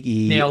Big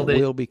E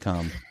will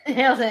become.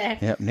 Nailed it.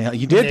 Yep,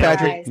 you did,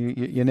 Patrick.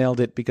 You nailed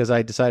it, because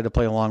I decided to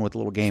play along with the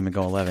little game and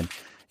go 11.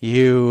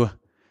 You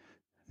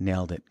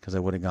nailed it, because I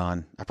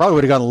probably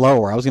would have gone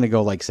lower. I was going to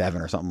go like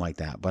 7 or something like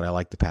that, but I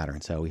like the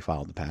pattern, so we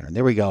followed the pattern.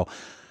 There we go.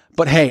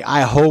 But hey,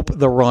 I hope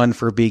the run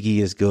for Big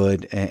E is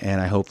good, and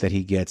I hope that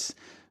he gets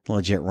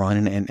legit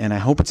run, and I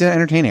hope it's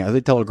entertaining. I think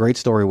they tell a great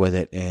story with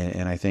it,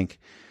 and I think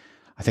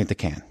they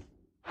can.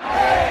 8, 7,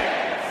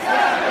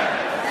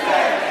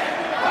 6,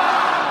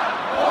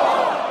 5,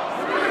 4,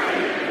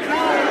 3, 2,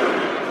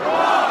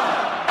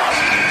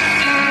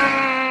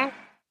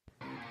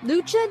 1.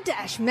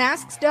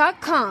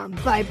 Lucha-Masks.com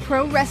by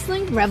Pro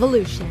Wrestling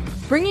Revolution,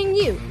 bringing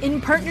you,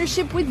 in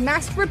partnership with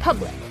Masked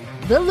Republic,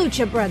 the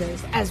Lucha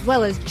Brothers, as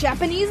well as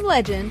Japanese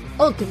legend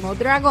Ultimo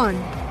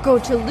Dragon. Go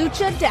to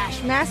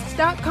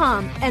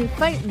lucha-masks.com and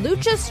fight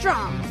Lucha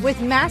strong with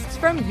masks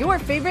from your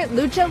favorite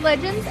Lucha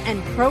legends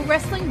and Pro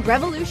Wrestling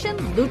Revolution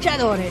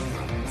luchadores.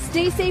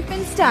 Stay safe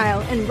in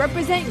style and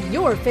represent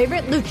your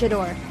favorite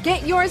luchador.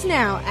 Get yours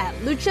now at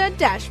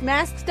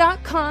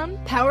lucha-masks.com,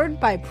 powered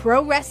by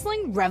Pro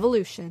Wrestling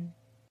Revolution.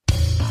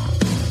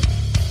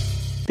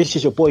 This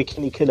is your boy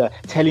Kenny Killer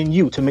telling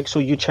you to make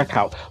sure you check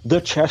out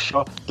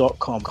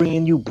thechairshot.com,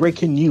 bringing you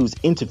breaking news,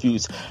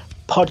 interviews,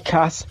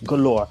 podcasts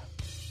galore,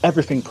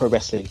 everything pro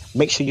wrestling.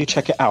 Make sure you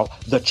check it out,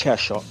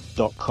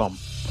 thechairshot.com.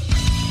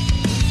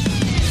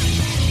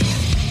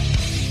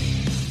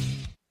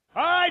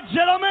 All right,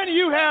 gentlemen,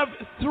 you have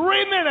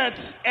 3 minutes,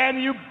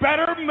 and you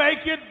better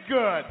make it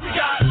good. We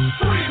got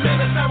 3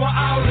 minutes and we're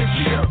out of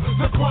here.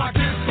 The clock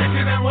is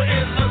ticking and we're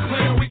in the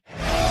clear.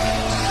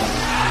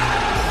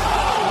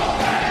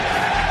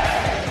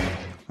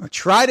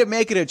 Try to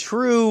make it a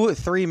true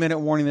 3-minute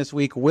warning this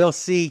week. We'll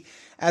see.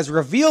 As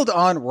revealed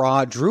on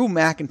Raw, Drew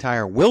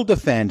McIntyre will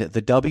defend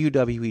the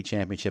WWE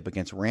Championship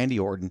against Randy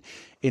Orton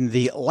in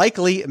the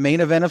likely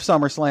main event of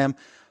SummerSlam.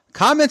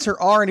 Comments are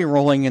already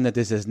rolling in that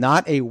this is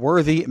not a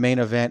worthy main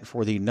event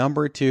for the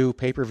number 2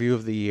 pay-per-view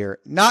of the year,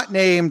 not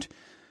named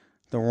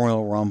the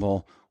Royal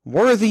Rumble.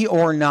 Worthy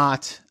or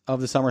not of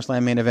the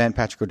SummerSlam main event,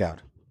 Patrick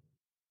O'Dowd?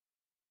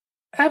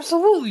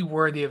 Absolutely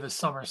worthy of a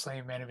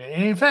SummerSlam main event.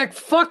 And in fact,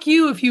 fuck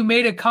you if you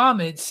made a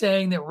comment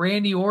saying that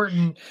Randy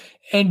Orton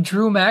and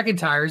Drew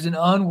McIntyre is an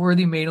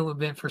unworthy main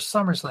event for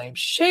SummerSlam.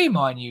 Shame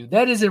on you.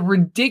 That is a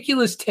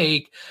ridiculous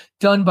take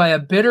done by a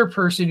bitter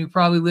person who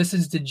probably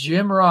listens to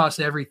Jim Ross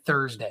every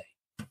Thursday.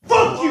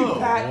 Fuck you,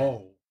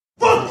 Pat.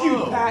 Fuck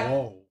you,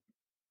 Pat.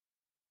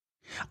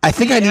 I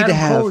think I need to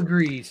have.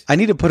 Agrees. I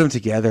need to put them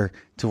together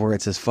to where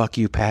it says "fuck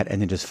you, Pat"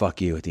 and then just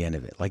 "fuck you" at the end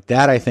of it. Like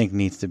that, I think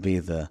needs to be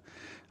the.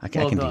 I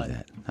can do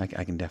that. I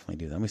can definitely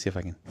do that. Let me see if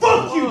I can.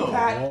 Fuck you,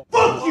 Pat.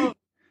 Fuck you.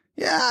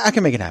 Yeah, I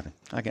can make it happen.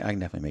 I can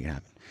definitely make it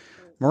happen.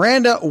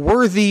 Miranda,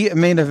 worthy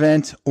main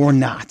event or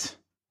not?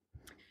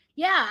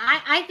 Yeah,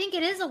 I think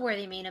it is a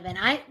worthy main event.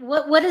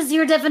 What is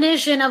your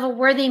definition of a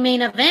worthy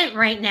main event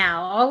right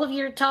now? All of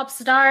your top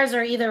stars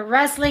are either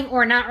wrestling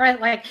or not, right?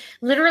 Like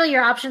literally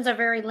your options are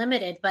very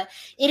limited, but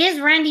it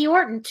is Randy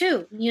Orton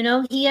too. You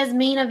know, he has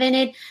main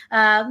evented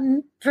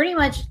pretty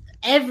much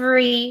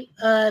every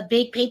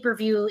big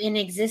pay-per-view in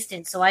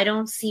existence. So I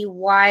don't see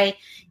why.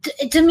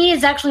 To me,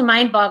 it's actually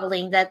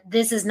mind-boggling that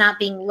this is not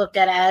being looked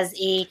at as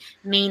a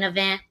main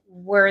event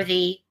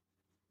worthy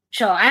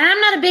show. And I'm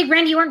not a big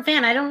Randy Orton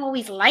fan. I don't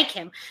always like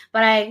him,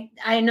 but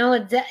I know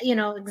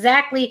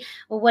exactly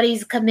what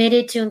he's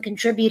committed to and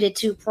contributed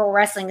to pro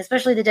wrestling,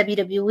 especially the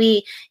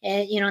WWE,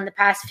 in the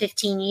past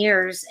 15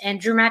 years. And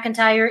Drew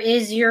McIntyre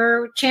is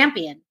your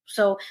champion.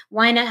 So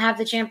why not have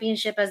the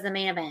championship as the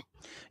main event?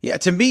 Yeah,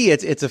 to me,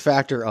 it's a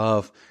factor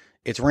of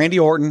it's Randy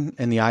Orton,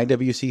 and the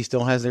IWC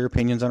still has their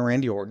opinions on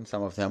Randy Orton,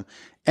 some of them.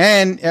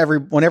 And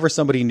whenever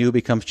somebody new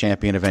becomes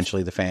champion,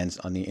 eventually the fans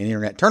on the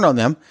internet turn on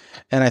them.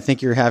 And I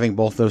think you're having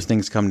both those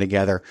things come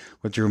together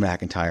with Drew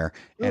McIntyre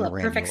and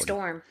Randy perfect Orton.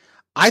 storm.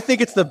 I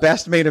think it's the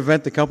best main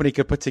event the company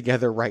could put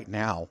together right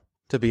now,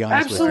 to be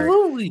honest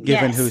Absolutely. with you,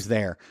 given who's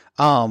there.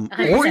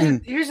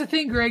 Orton. Here's the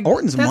thing, Greg.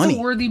 Orton's that's money.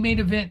 A worthy main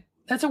event.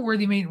 That's a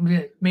worthy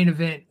main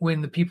event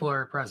when the people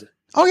are present.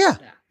 Oh, yeah.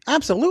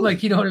 Absolutely.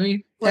 Like, you know what I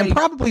mean? And Like,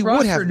 probably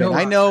would have been. no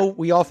I know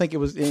we all think it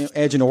was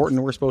Edge and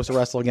Orton were supposed to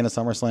wrestle again at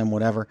SummerSlam,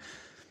 whatever.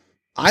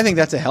 I think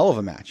that's a hell of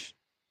a match.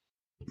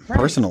 Right.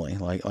 Personally,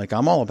 like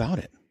I'm all about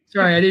it.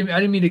 Sorry, I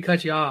didn't mean to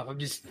cut you off. I'm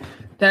just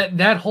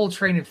that whole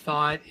train of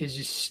thought is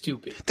just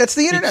stupid. That's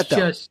the internet,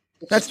 though.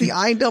 That's stupid. the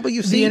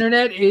IWC. The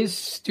internet is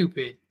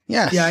stupid.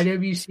 Yes. The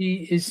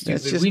IWC is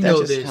stupid. That's We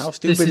know just this. how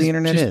stupid the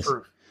internet is.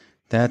 Proof.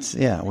 That's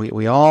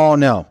we all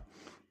know.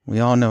 We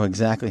all know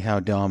exactly how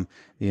dumb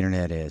the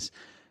internet is.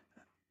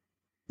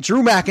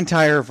 Drew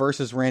McIntyre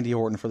versus Randy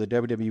Orton for the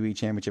WWE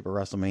Championship at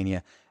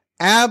WrestleMania.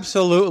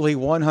 Absolutely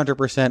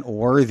 100%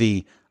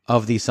 worthy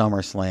of the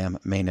SummerSlam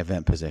main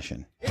event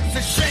position. It's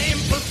a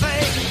shameful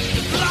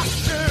thing. You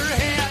lost your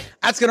head.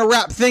 That's going to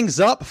wrap things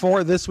up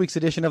for this week's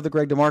edition of the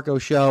Greg DeMarco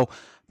Show.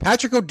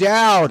 Patrick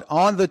O'Dowd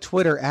on the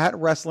Twitter at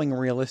Wrestling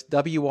Realist,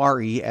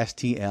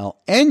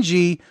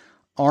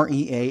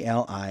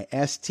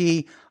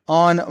 WRESTLNGREALIST.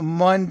 On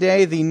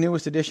Monday, the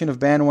newest edition of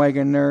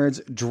Bandwagon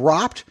Nerds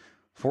dropped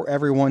for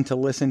everyone to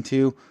listen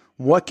to.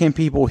 What can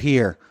people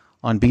hear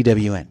on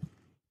BWN?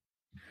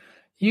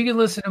 You can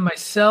listen to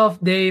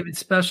myself, Dave, and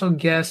special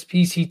guest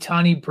PC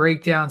Tani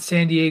break down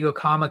San Diego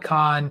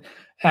Comic-Con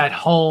at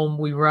home.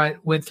 We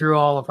went through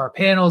all of our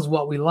panels,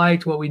 what we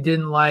liked, what we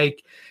didn't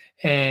like,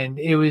 and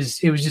it was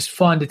just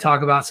fun to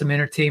talk about some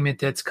entertainment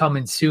that's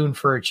coming soon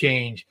for a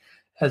change,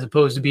 as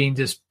opposed to being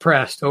just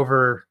pressed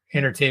over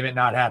entertainment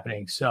not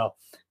happening. So,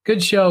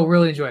 good show.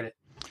 Really enjoyed it.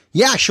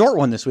 Yeah, short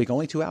one this week,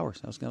 only 2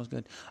 hours. That was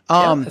good.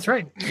 Yeah, that's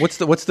right.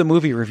 What's the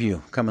movie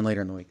review coming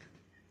later in the week?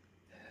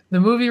 The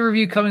movie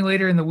review coming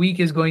later in the week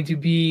is going to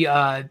be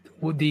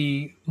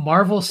the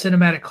Marvel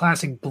Cinematic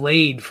Classic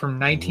Blade from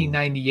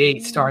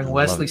 1998, starring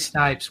Wesley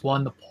Snipes,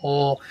 won the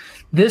poll.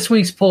 This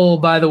week's poll,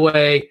 by the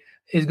way,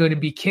 is going to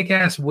be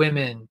Kick-Ass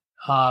Women.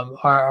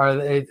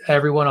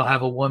 Everyone will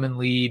have a woman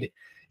lead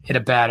in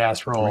a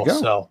badass role.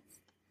 So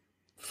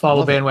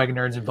follow Bandwagon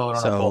Nerds and vote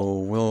on a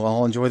poll. So we'll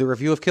all enjoy the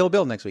review of Kill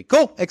Bill next week.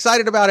 Cool.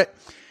 Excited about it.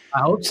 I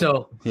hope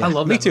so. Yeah, I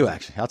love me that too, movie.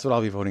 actually. That's what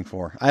I'll be voting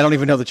for. I don't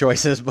even know the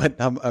choices, but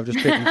I'm just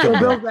picking Kill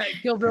Bill.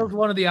 Kill Bill's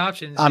one of the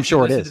options. I'm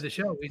sure it Listen is. To the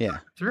show. We Yeah.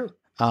 talked through.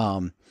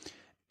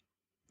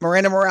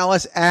 Miranda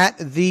Morales at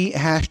the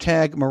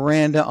hashtag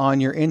Miranda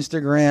on your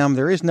Instagram.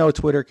 There is no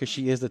Twitter because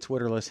she is the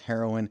Twitterless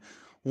heroine.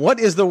 What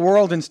is the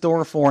world in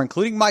store for,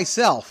 including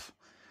myself,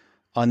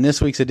 on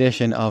this week's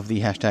edition of the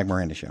hashtag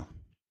Miranda Show?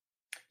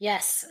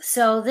 Yes.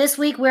 So this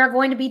week we're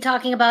going to be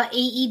talking about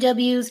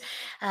AEW's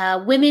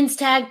Women's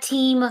Tag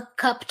Team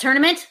Cup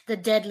Tournament, the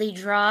Deadly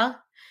Draw.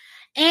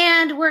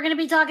 And we're going to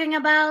be talking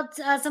about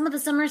some of the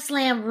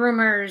SummerSlam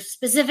rumors,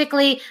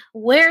 specifically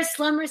where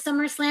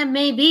SummerSlam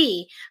may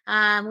be.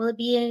 Will it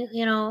be,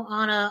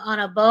 on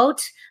a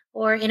boat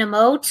or in a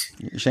moat?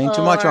 You're saying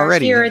too much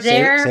already. Here or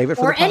there, save it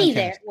for or the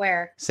podcast.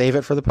 anywhere. Save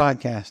it for the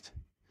podcast.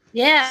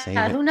 Yeah. Save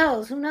it. Who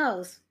knows? Who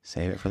knows?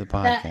 Save it for the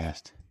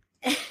podcast.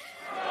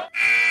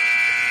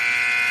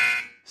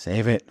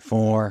 Save it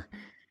for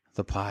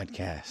the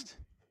podcast.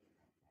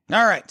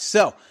 All right.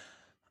 So,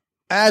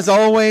 as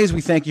always,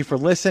 we thank you for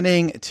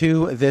listening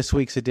to this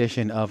week's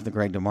edition of the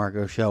Greg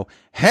DeMarco Show.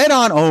 Head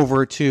on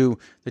over to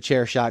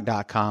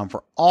thechairshot.com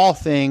for all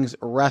things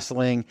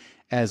wrestling,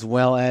 as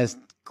well as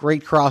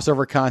great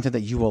crossover content that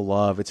you will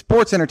love. It's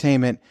sports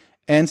entertainment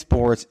and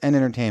sports and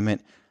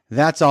entertainment.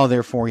 That's all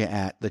there for you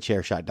at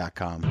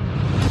thechairshot.com.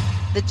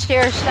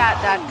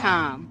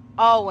 Thechairshot.com.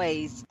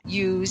 Always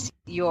use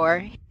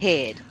your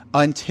head.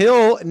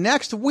 Until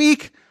next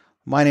week,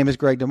 my name is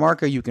Greg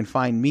DeMarco. You can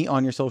find me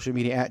on your social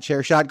media at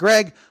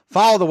ChairShotGreg.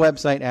 Follow the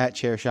website at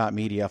ChairShot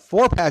Media.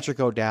 For Patrick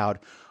O'Dowd,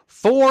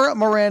 for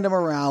Miranda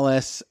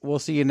Morales, we'll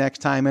see you next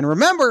time. And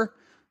remember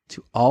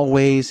to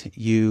always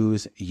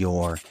use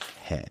your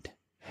head.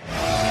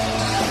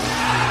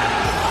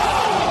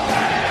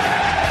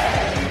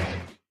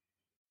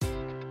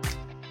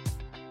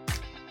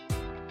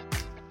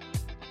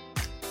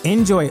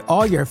 Enjoy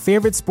all your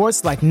favorite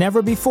sports like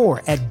never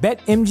before at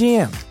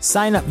BetMGM.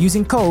 Sign up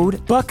using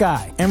code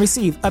Buckeye and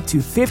receive up to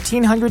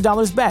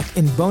 $1,500 back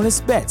in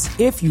bonus bets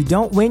if you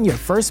don't win your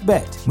first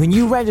bet. When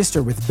you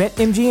register with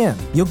BetMGM,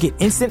 you'll get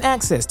instant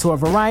access to a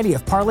variety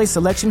of parlay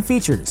selection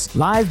features,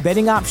 live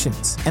betting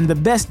options, and the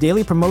best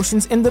daily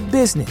promotions in the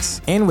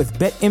business. And with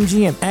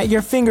BetMGM at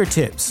your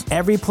fingertips,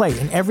 every play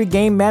and every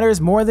game matters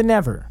more than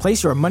ever.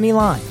 Place your money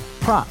line,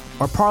 prop,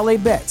 or parlay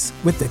bets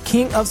with the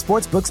king of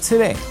sportsbooks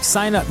today.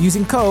 Sign up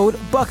using code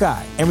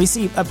Buckeye and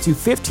receive up to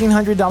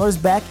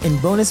 $1,500 back in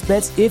bonus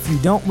bets if you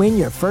don't win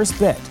your first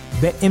bet.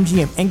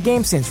 BetMGM and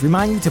GameSense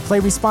remind you to play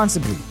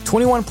responsibly.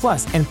 21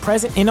 plus and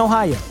present in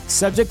Ohio,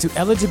 subject to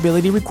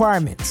eligibility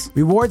requirements.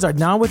 Rewards are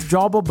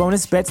non-withdrawable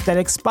bonus bets that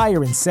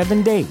expire in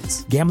 7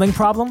 days. Gambling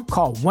problem?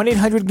 Call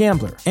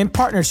 1-800-GAMBLER. In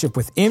partnership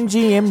with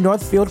MGM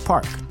Northfield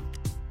Park.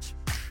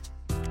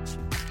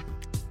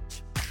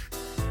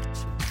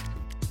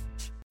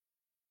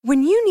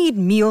 When you need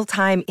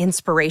mealtime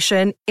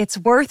inspiration, it's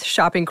worth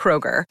shopping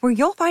Kroger, where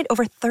you'll find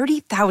over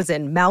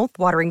 30,000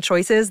 mouth-watering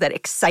choices that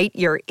excite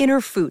your inner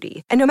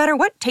foodie. And no matter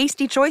what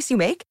tasty choice you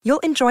make, you'll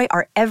enjoy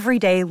our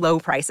everyday low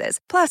prices,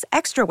 plus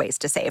extra ways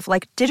to save,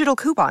 like digital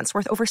coupons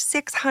worth over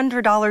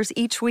 $600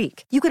 each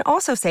week. You can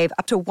also save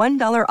up to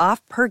 $1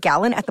 off per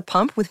gallon at the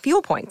pump with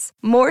fuel points.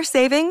 More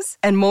savings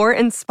and more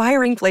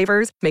inspiring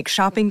flavors make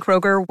shopping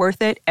Kroger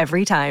worth it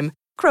every time.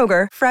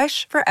 Kroger,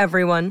 fresh for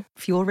everyone.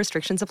 Fuel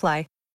restrictions apply.